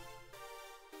you go.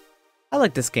 I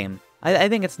like this game. I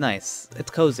think it's nice. It's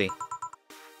cozy.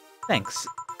 Thanks.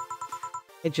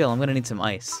 Hey Jill, I'm gonna need some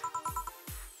ice.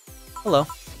 Hello.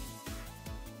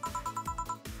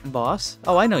 Boss?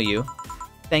 Oh, I know you.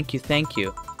 Thank you, thank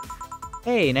you.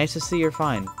 Hey, nice to see you're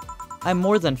fine. I'm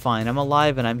more than fine. I'm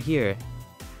alive and I'm here.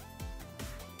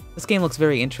 This game looks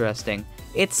very interesting.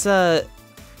 It's a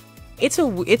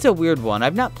weird one.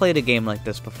 I've not played a game like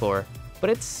this before, but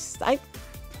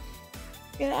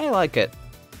I like it.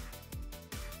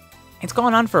 It's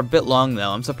gone on for a bit long though.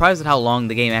 I'm surprised at how long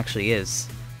the game actually is.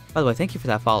 By the way, thank you for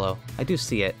that follow. I do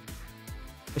see it.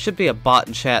 There should be a bot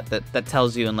in chat that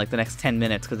tells you in like the next 10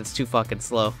 minutes because it's too fucking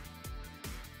slow.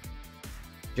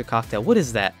 Your cocktail. What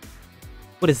is that?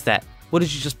 What is that? What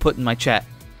did you just put in my chat?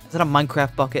 Is that a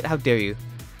Minecraft bucket? How dare you?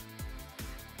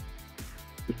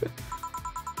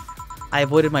 I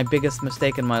avoided my biggest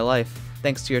mistake in my life,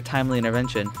 thanks to your timely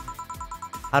intervention.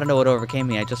 I don't know what overcame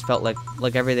me, I just felt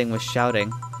like everything was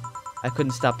shouting. I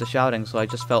couldn't stop the shouting, so I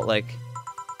just felt like...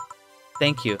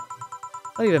 Thank you.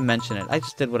 Don't even mention it, I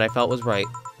just did what I felt was right.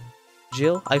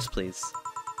 Jill, ice please.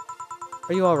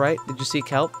 Are you alright? Did you seek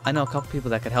help? I know a couple people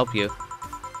that could help you.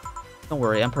 Don't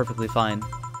worry, I'm perfectly fine.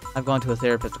 I've gone to a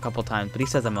therapist a couple times, but he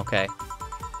says I'm okay.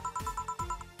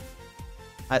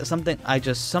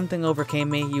 Something overcame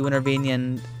me, you intervened,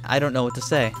 and I don't know what to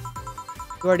say.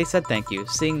 You already said thank you.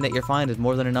 Seeing that you're fine is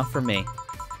more than enough for me.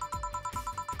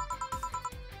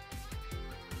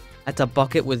 That's a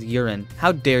bucket with urine.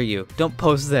 How dare you? Don't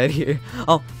post that here.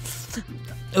 Oh,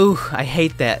 ooh, I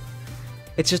hate that.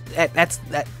 It's just,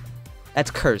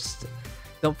 that's cursed.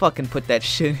 Don't fucking put that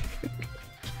shit.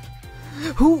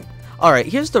 Who? Alright,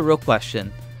 here's the real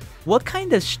question. What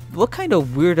kind of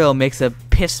weirdo makes a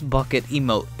piss bucket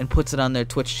emote and puts it on their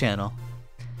Twitch channel?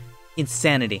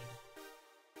 Insanity.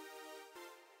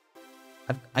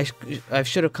 I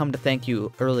should have come to thank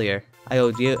you earlier. I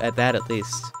owed you at that at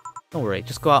least. Don't worry,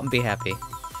 just go out and be happy.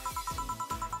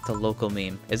 It's a local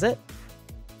meme. Is it?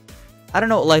 I don't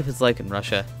know what life is like in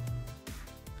Russia.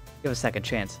 You have a second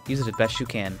chance. Use it as best you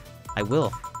can. I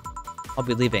will. I'll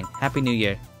be leaving. Happy New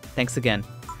Year. Thanks again.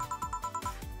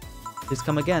 Please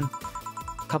come again.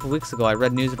 A couple weeks ago, I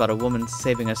read news about a woman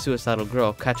saving a suicidal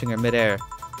girl, catching her midair.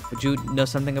 Would you know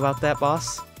something about that,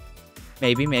 boss?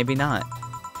 Maybe, maybe not.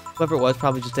 Whoever it was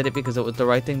probably just did it because it was the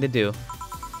right thing to do.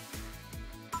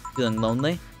 Feeling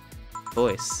lonely?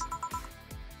 Voice.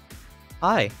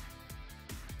 Hi.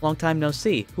 Long time no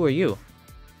see. Who are you?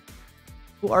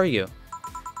 Who are you?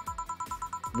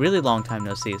 Really long time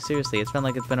no see. Seriously, it's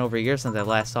been over a year since I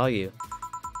last saw you.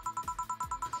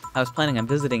 I was planning on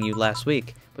visiting you last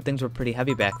week, but things were pretty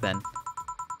heavy back then.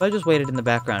 So I just waited in the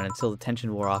background until the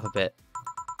tension wore off a bit.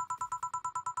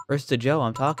 Ursa Joe,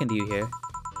 I'm talking to you here.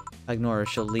 If I ignore her,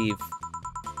 she'll leave.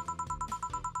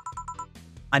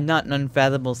 I'm not an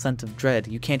unfathomable sense of dread.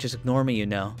 You can't just ignore me, you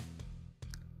know.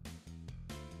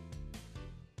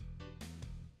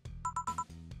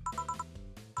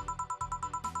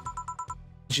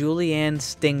 Julianne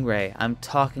Stingray, I'm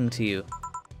talking to you.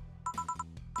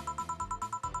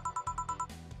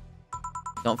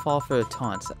 Don't fall for the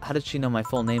taunts. How did she know my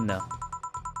full name, though?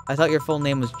 I thought your full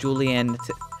name was Julianne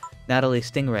Natalie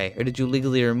Stingray, or did you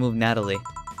legally remove Natalie?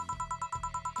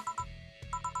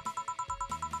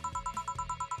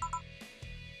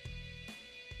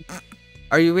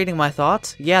 Are you reading my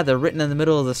thoughts? Yeah, they're written in the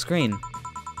middle of the screen.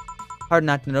 Hard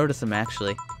not to notice them,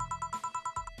 actually.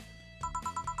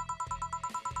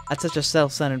 That's such a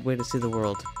self-centered way to see the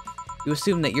world. You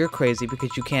assume that you're crazy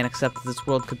because you can't accept that this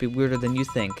world could be weirder than you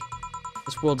think.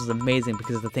 This world is amazing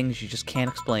because of the things you just can't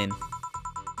explain.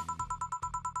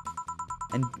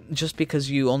 And just because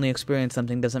you only experience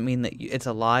something doesn't mean that it's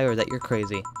a lie or that you're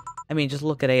crazy. I mean, just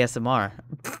look at ASMR.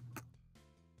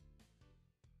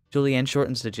 Julianne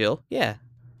shortens to Jill? Yeah.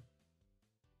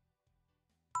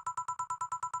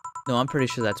 No, I'm pretty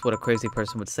sure that's what a crazy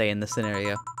person would say in this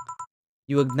scenario.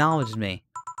 You acknowledged me.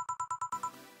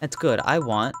 That's good.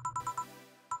 I'm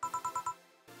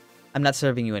not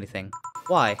serving you anything.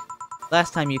 Why?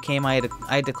 Last time you came, I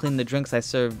had to clean the drinks I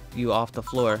served you off the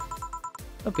floor.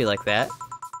 Don't be like that.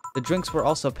 The drinks were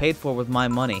also paid for with my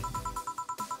money.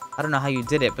 I don't know how you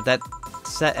did it, but that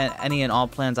set any and all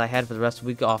plans I had for the rest of the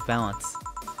week off balance.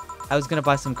 I was gonna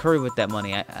buy some curry with that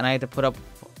money, and I had to put up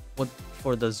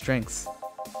for those drinks.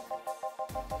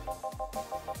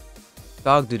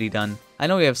 Dog duty done. I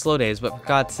know we have slow days, but for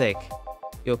God's sake.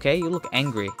 You okay? You look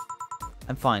angry.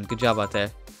 I'm fine. Good job out there.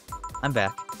 I'm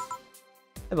back.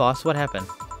 Hey boss, what happened?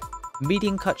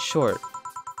 Meeting cut short.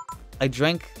 I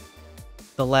drank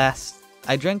the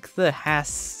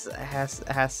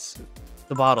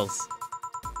bottles.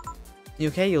 You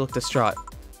okay? You look distraught.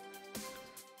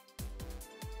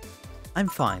 I'm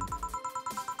fine.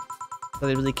 So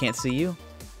they really can't see you?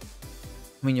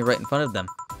 I mean, you're right in front of them.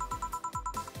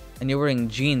 And you're wearing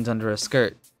jeans under a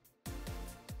skirt.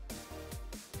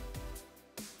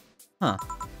 Huh.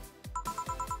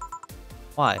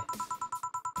 Why?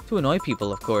 To annoy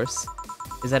people, of course.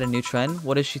 Is that a new trend?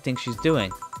 What does she think she's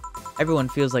doing? Everyone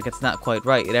feels like it's not quite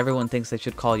right, and everyone thinks they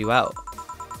should call you out.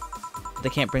 But they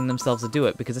can't bring themselves to do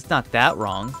it, because it's not that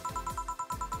wrong.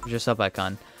 Where's your sub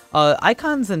icon?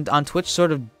 Icons on Twitch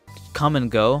sort of come and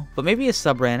go, but maybe a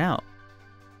sub ran out.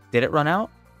 Did it run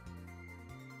out?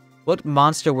 What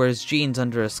monster wears jeans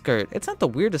under a skirt? It's not the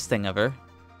weirdest thing ever.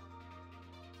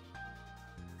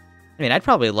 I mean, I'd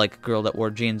probably like a girl that wore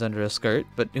jeans under a skirt,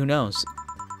 but who knows?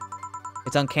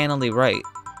 It's uncannily right.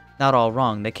 Not all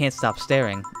wrong. They can't stop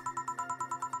staring.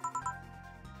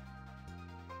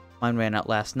 Mine ran out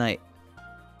last night.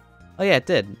 Oh yeah, it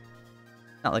did.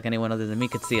 Not like anyone other than me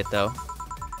could see it, though.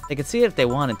 They could see it if they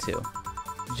wanted to.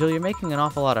 Jill, you're making an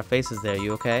awful lot of faces there.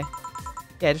 You okay?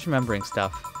 Yeah, just remembering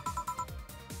stuff.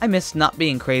 I miss not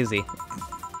being crazy.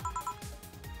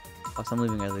 Oh, so I'm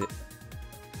leaving early.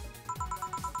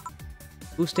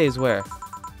 Who stays where?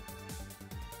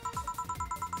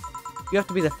 You have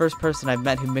to be the first person I've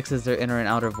met who mixes their inner and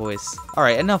outer voice.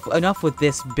 Alright, enough with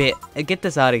this bit. Get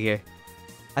this out of here.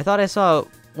 I thought I saw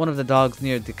one of the dogs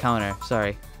near the counter.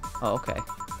 Sorry. Oh, okay.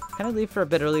 Can I leave for a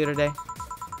bit earlier today?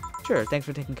 Sure, thanks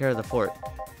for taking care of the fort.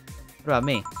 What about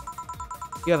me?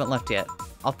 You haven't left yet.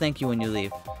 I'll thank you when you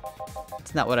leave.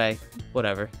 It's not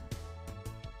whatever.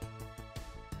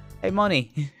 Hey,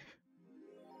 money.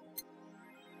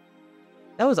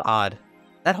 That was odd.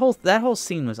 That whole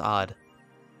scene was odd.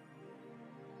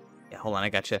 Yeah, hold on, I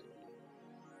gotcha.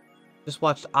 Just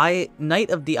watched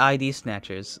Night of the ID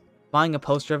Snatchers. Buying a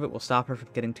poster of it will stop her from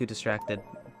getting too distracted.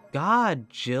 God,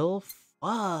 Jill,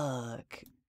 fuck.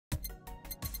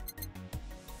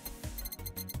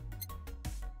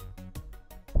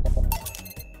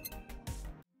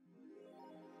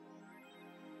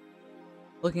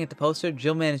 Looking at the poster,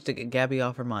 Jill managed to get Gabby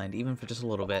off her mind, even for just a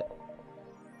little bit.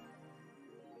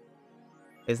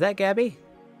 Is that Gabby?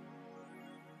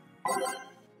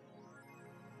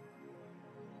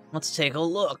 Let's take a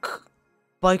look.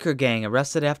 Biker gang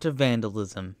arrested after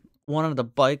vandalism. One of the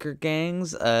biker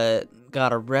gangs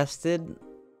got arrested.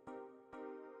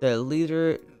 The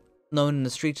leader, known in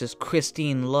the streets as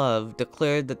Christine Love,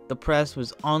 declared that the press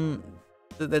was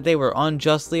that they were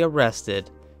unjustly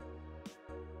arrested.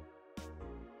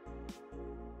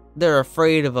 They're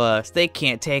afraid of us. They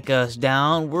can't take us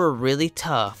down. We're really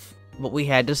tough. But we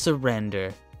had to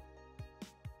surrender.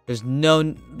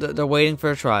 They're waiting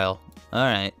for a trial.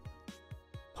 Alright.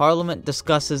 Parliament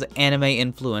discusses anime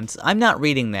influence. I'm not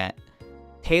reading that.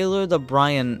 Taylor the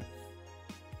Brain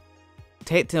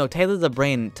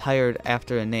tired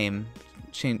after a name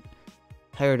change.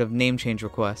 Tired of name change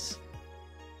requests.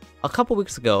 A couple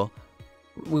weeks ago,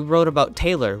 we wrote about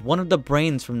Taylor, one of the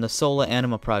brains from the Sola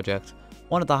Anima project.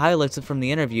 One of the highlights from the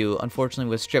interview, unfortunately,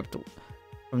 was stripped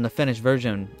from the finished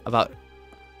version.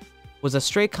 Was a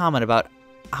stray comment about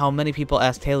how many people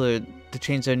ask Taylor to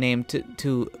change their name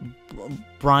to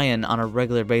Brian on a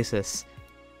regular basis.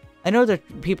 I know there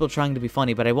are people trying to be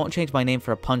funny, but I won't change my name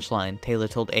for a punchline, Taylor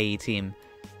told AE Team.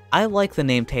 I like the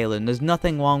name Taylor, and there's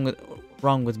nothing wrong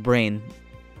with Brain.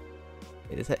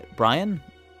 Wait, is that Brian?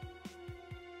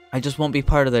 I just won't be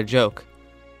part of their joke.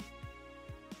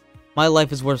 My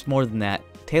life is worth more than that.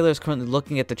 Taylor is currently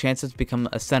looking at the chances to become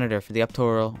a senator for the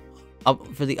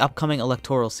upcoming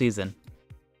electoral season.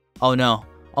 Oh no.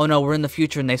 Oh no, we're in the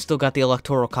future and they still got the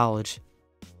electoral college.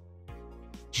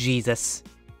 Jesus.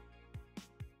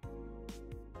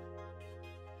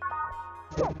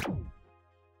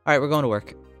 Alright, we're going to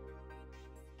work.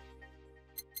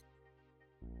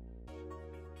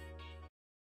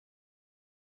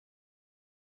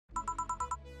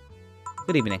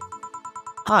 Good evening.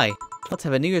 Hi, let's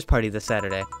have a New Year's party this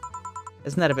Saturday.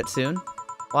 Isn't that a bit soon?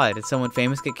 Why, did someone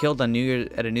famous get killed on New Year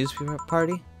at a news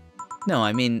party? No,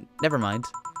 I mean, never mind.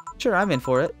 Sure, I'm in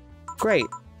for it. Great.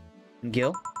 And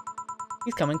Gil?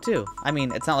 He's coming too. I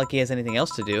mean, it's not like he has anything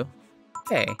else to do.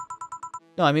 Hey.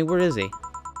 No, I mean, where is he?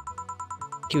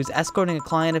 He was escorting a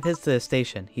client of his to the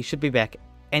station. He should be back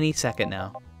any second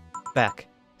now. Back.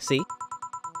 See?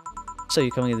 So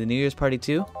you coming to the New Year's party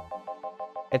too?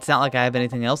 It's not like I have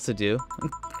anything else to do.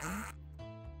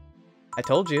 I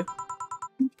told you.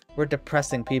 We're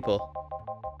depressing people.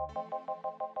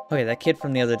 Okay, that kid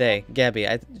from the other day, Gabby,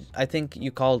 I think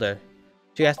you called her.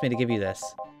 She asked me to give you this.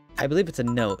 I believe it's a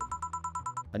note.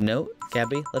 A note?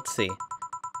 Gabby? Let's see.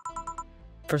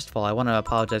 First of all, I want to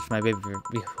apologize for my baby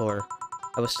before.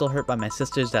 I was still hurt by my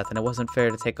sister's death, and it wasn't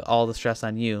fair to take all the stress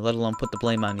on you, let alone put the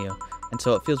blame on you. And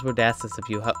so it feels weird to ask this of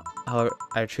you, how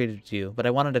I treated you. But I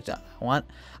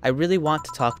really want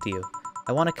to talk to you.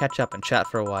 I want to catch up and chat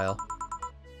for a while.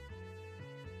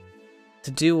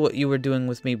 To do what you were doing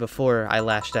with me before I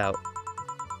lashed out.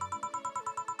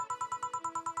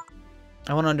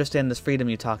 I want to understand this freedom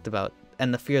you talked about,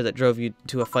 and the fear that drove you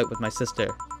to a fight with my sister.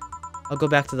 I'll go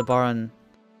back to the bar on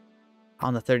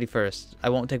the 31st. I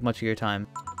won't take much of your time.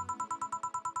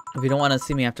 If you don't want to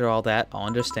see me after all that, I'll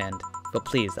understand. But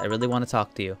please, I really want to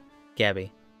talk to you.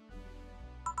 Gabby.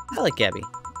 I like Gabby.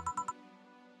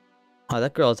 Oh,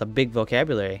 that girl has a big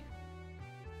vocabulary.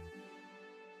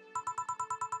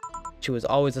 She was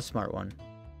always a smart one.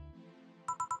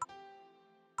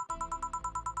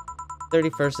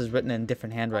 31st is written in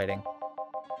different handwriting.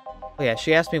 Oh yeah,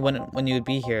 she asked me when you would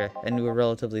be here, and we were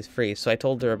relatively free, so I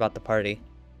told her about the party.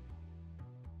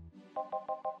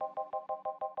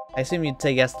 I assume you'd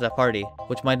say yes to the party,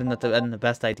 which might have been the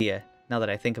best idea, now that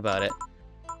I think about it.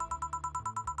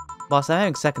 Boss, I'm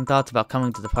having second thoughts about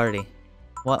coming to the party.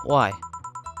 What? Why?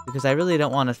 Because I really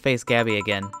don't want to face Gabby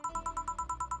again.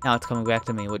 Now it's coming back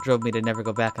to me, what drove me to never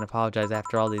go back and apologize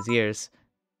after all these years.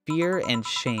 Fear and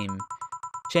shame.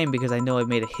 Shame because I know I've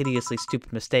made a hideously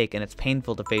stupid mistake, and it's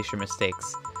painful to face your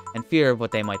mistakes. And fear of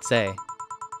what they might say.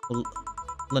 Well,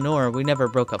 Lenore, we never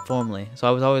broke up formally, so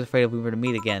I was always afraid if we were to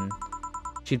meet again,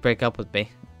 she'd break up with me.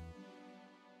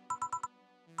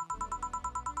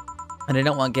 And I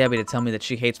don't want Gabby to tell me that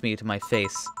she hates me to my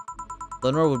face.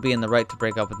 Lenore would be in the right to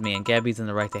break up with me, and Gabby's in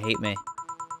the right to hate me.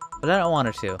 But I don't want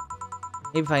her to.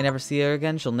 Maybe if I never see her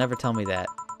again, she'll never tell me that.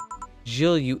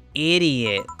 Jill, you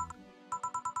idiot!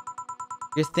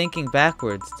 You're thinking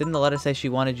backwards. Didn't the letter say she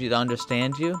wanted you to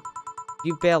understand you? If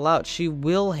you bail out, she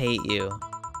will hate you.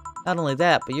 Not only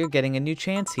that, but you're getting a new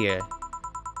chance here.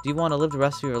 Do you want to live the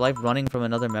rest of your life running from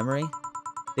another memory?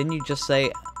 Didn't you just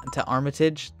say to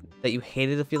Armitage that you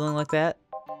hated a feeling like that?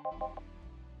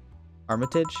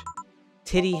 Armitage?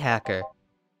 Titty hacker.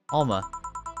 Alma.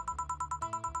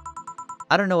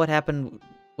 I don't know what happened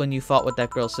when you fought with that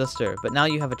girl's sister, but now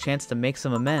you have a chance to make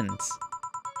some amends.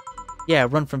 Yeah,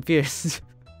 run from fears.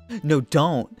 No,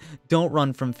 don't. Don't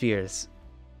run from fears.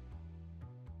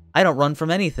 I don't run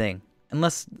from anything.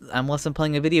 Unless I'm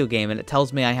playing a video game and it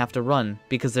tells me I have to run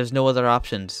because there's no other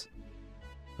options.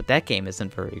 But that game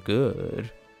isn't very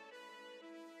good.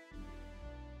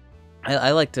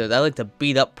 I like to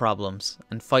beat up problems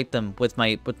and fight them with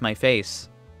my face.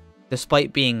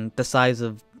 Despite being the size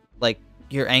of, like,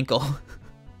 your ankle.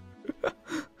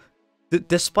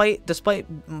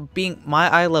 Despite being my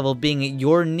eye level being at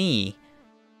your knee,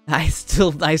 I'll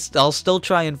still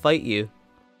try and fight you.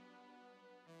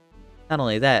 Not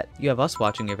only that, you have us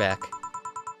watching your back.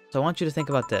 So I want you to think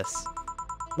about this.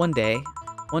 One day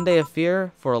of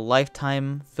fear for a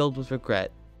lifetime filled with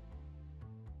regret.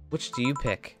 Which do you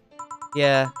pick?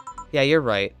 Yeah, you're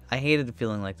right. I hated the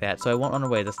feeling like that, so I won't run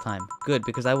away this time. Good,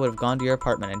 because I would have gone to your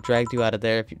apartment and dragged you out of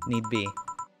there if need be.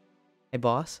 Hey,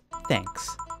 boss?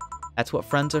 Thanks. That's what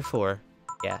friends are for.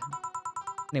 Yeah.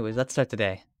 Anyways, let's start the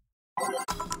day.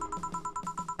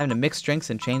 Having to mix drinks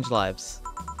and change lives.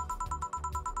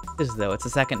 This, though, it's the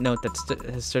second note that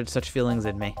has stirred such feelings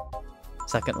in me.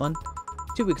 Second one?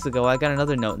 2 weeks ago, I got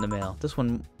another note in the mail. This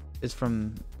one is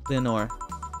from Leonore.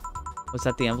 Was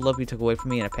that the envelope you took away from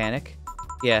me in a panic?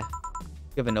 Yeah.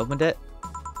 You haven't opened it?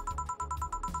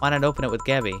 Why not open it with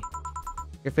Gabby?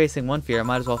 You're facing one fear, I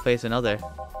might as well face another.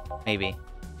 Maybe.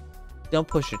 Don't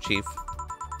push her, Chief.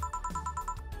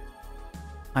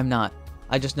 I'm not.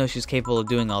 I just know she's capable of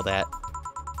doing all that.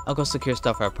 I'll go secure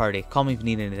stuff for our party. Call me if you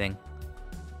need anything.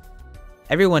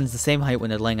 Everyone's the same height when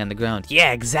they're laying on the ground.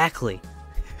 Yeah, exactly!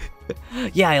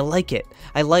 Yeah, I like it.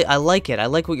 I like it. I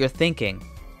like what you're thinking.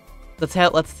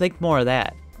 Let's think more of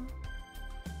that.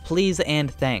 Please and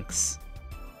thanks.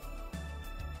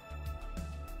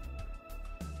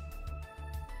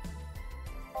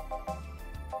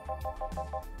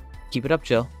 Keep it up,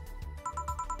 Jill.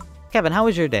 Kevin, how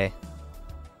was your day?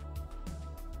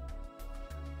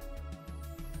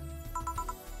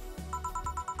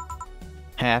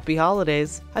 Happy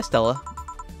holidays. Hi, Stella.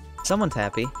 Someone's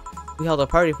happy. We held a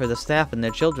party for the staff and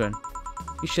their children.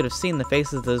 You should have seen the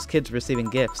faces of those kids receiving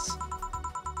gifts.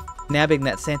 Nabbing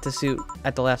that Santa suit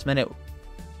at the last minute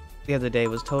the other day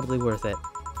was totally worth it.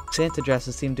 Santa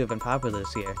dresses seem to have been popular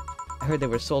this year. I heard they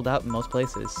were sold out in most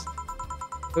places.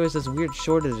 There was this weird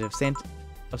shortage of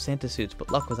Santa suits,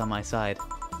 but luck was on my side.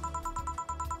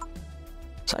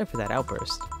 Sorry for that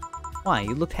outburst. Why,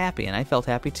 you looked happy and I felt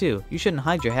happy too. You shouldn't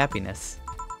hide your happiness.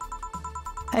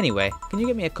 Anyway, can you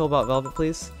get me a cobalt velvet,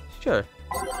 please? Sure.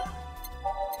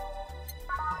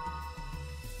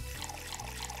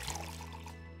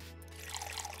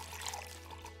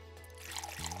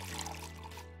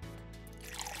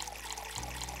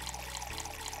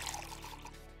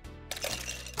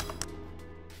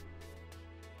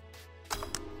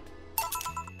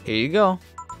 Here you go.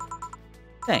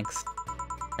 Thanks.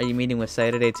 Are you meeting with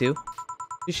Saya today too?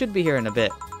 She should be here in a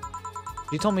bit.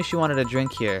 She told me she wanted a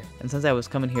drink here, and since I was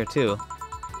coming here too.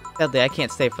 Sadly, I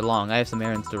can't stay for long. I have some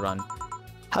errands to run.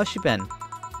 How's she been?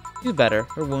 She's better.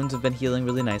 Her wounds have been healing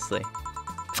really nicely.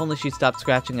 If only she'd stopped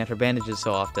scratching at her bandages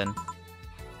so often.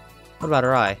 What about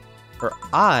her eye? Her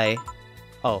eye?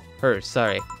 Oh, hers,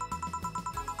 sorry.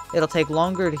 It'll take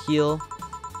longer to heal,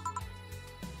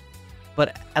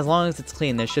 but as long as it's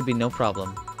clean, there should be no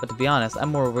problem. But to be honest,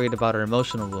 I'm more worried about her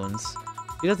emotional wounds.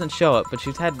 She doesn't show it, but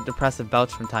she's had depressive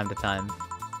bouts from time to time.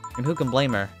 And who can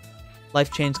blame her?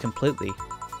 Life changed completely.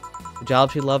 The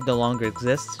job she loved no longer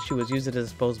exists. She was used as a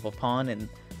disposable pawn in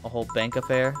a whole bank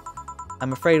affair.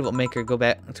 I'm afraid it will make her go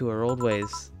back to her old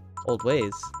ways. Old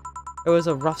ways? There was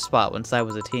a rough spot when Sai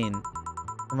was a teen.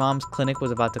 Her mom's clinic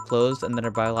was about to close, and then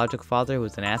her biological father, who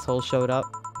was an asshole, showed up.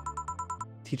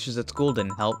 Teachers at school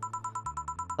didn't help.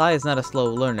 Sai is not a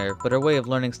slow learner, but her way of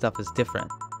learning stuff is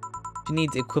different. She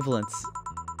needs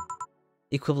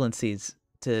equivalencies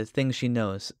to things she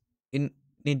knows. You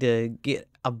need to get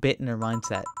a bit in her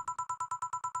mindset.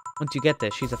 Once you get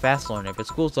this, she's a fast learner, but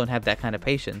schools don't have that kind of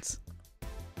patience.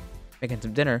 Making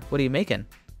some dinner. What are you making?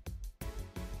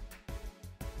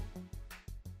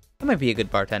 I might be a good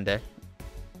bartender,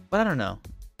 but I don't know.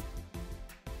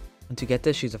 Once you get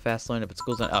this, she's a fast learner, but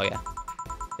schools don't. Oh yeah.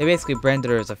 They basically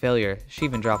branded her as a failure. She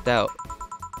even dropped out.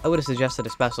 I would have suggested a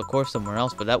special course somewhere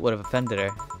else, but that would have offended her.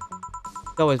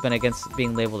 She's always been against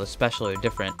being labeled as special or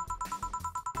different.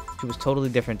 She was totally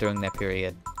different during that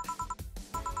period.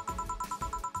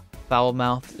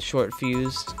 Foul-mouthed,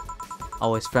 short-fused,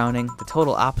 always frowning, the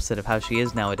total opposite of how she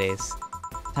is nowadays.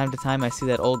 Time to time I see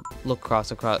that old look across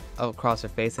her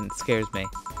face and it scares me.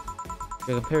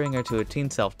 You're comparing her to her teen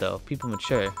self though. People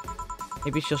mature.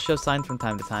 Maybe she'll show signs from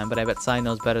time to time, but I bet Sai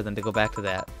knows better than to go back to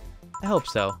that. I hope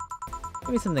so.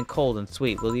 Give me something cold and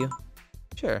sweet, will you?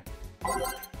 Sure.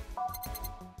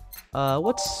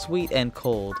 What's sweet and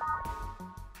cold?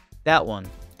 That one.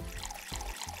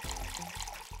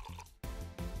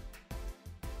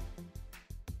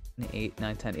 8,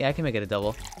 9, 10. Yeah, I can make it a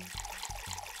double.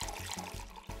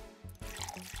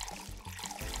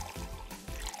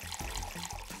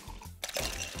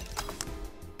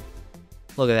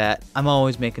 Look at that. I'm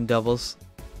always making doubles.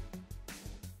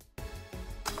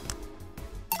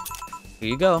 Here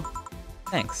you go.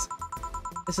 Thanks.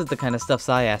 This is the kind of stuff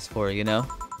Sai asked for, you know?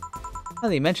 Now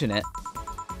that you mention it.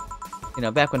 You know,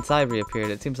 back when Sai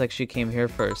reappeared, it seems like she came here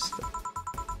first.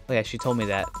 Oh yeah, she told me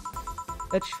that.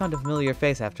 Bet she found a familiar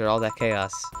face after all that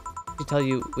chaos. Did she tell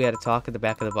you we had a talk at the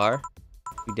back of the bar?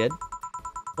 We did?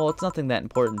 Well, it's nothing that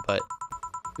important, but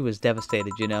she was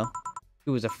devastated, you know? She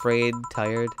was afraid,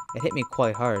 tired. It hit me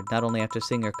quite hard, not only after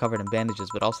seeing her covered in bandages,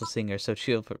 but also seeing her so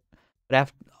cheerful.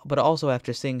 But also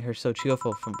after seeing her so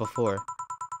cheerful from before.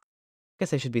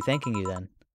 Guess I should be thanking you then.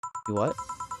 You what?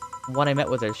 When I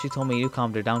met with her, she told me you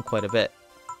calmed her down quite a bit.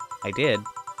 I did.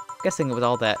 Guessing with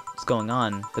all that was going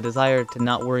on, the desire to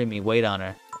not worry me weighed on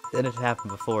her. It had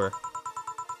happened before.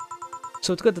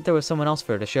 So it's good that there was someone else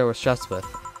for her to share her stress with.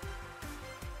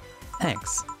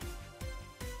 Thanks.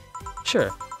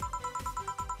 Sure.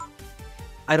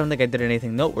 I don't think I did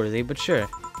anything noteworthy, but sure.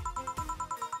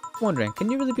 Wondering, can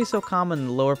you really be so calm in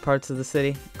the lower parts of the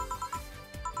city?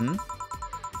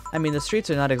 I mean, the streets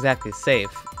are not exactly safe,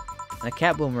 and a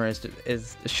cat boomer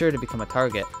is sure to become a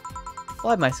target.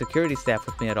 I'll have my security staff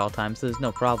with me at all times, so there's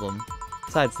no problem.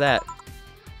 Besides that,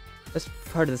 this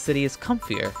part of the city is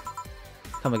comfier.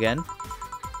 Come again?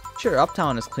 Sure,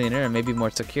 uptown is cleaner and maybe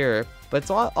more secure, but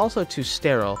it's also too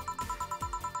sterile.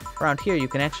 Around here, you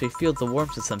can actually feel the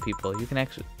warmth of some people. You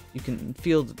can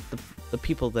feel the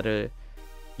people that are...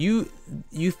 You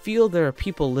feel there are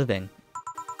people living.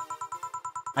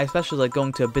 I especially like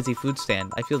going to a busy food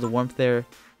stand. I feel the warmth there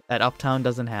that Uptown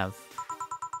doesn't have.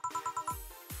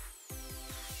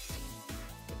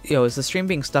 Yo, is the stream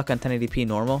being stuck on 1080p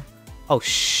normal? Oh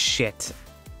shit.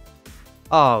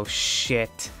 Oh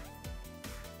shit.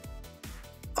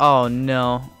 Oh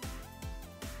no.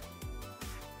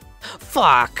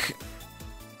 Fuck!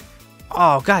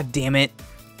 Oh, god damn it.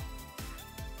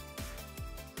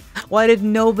 Why did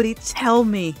nobody tell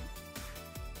me?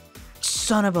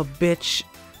 Son of a bitch.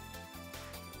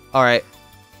 Alright.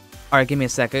 Alright, give me a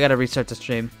sec. I gotta restart the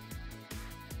stream.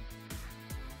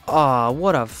 Oh,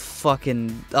 what a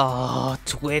fucking... Oh,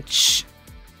 Twitch.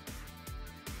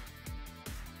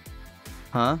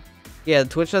 Huh? Yeah,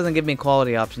 Twitch doesn't give me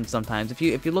quality options sometimes. If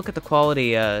you look at the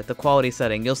quality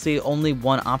setting, you'll see only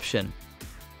one option.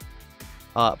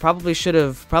 Probably should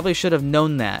have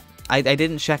known that. I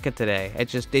didn't check it today. It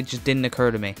just didn't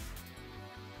occur to me.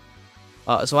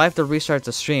 So I have to restart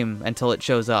the stream until it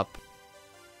shows up.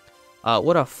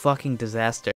 What a fucking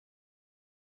disaster.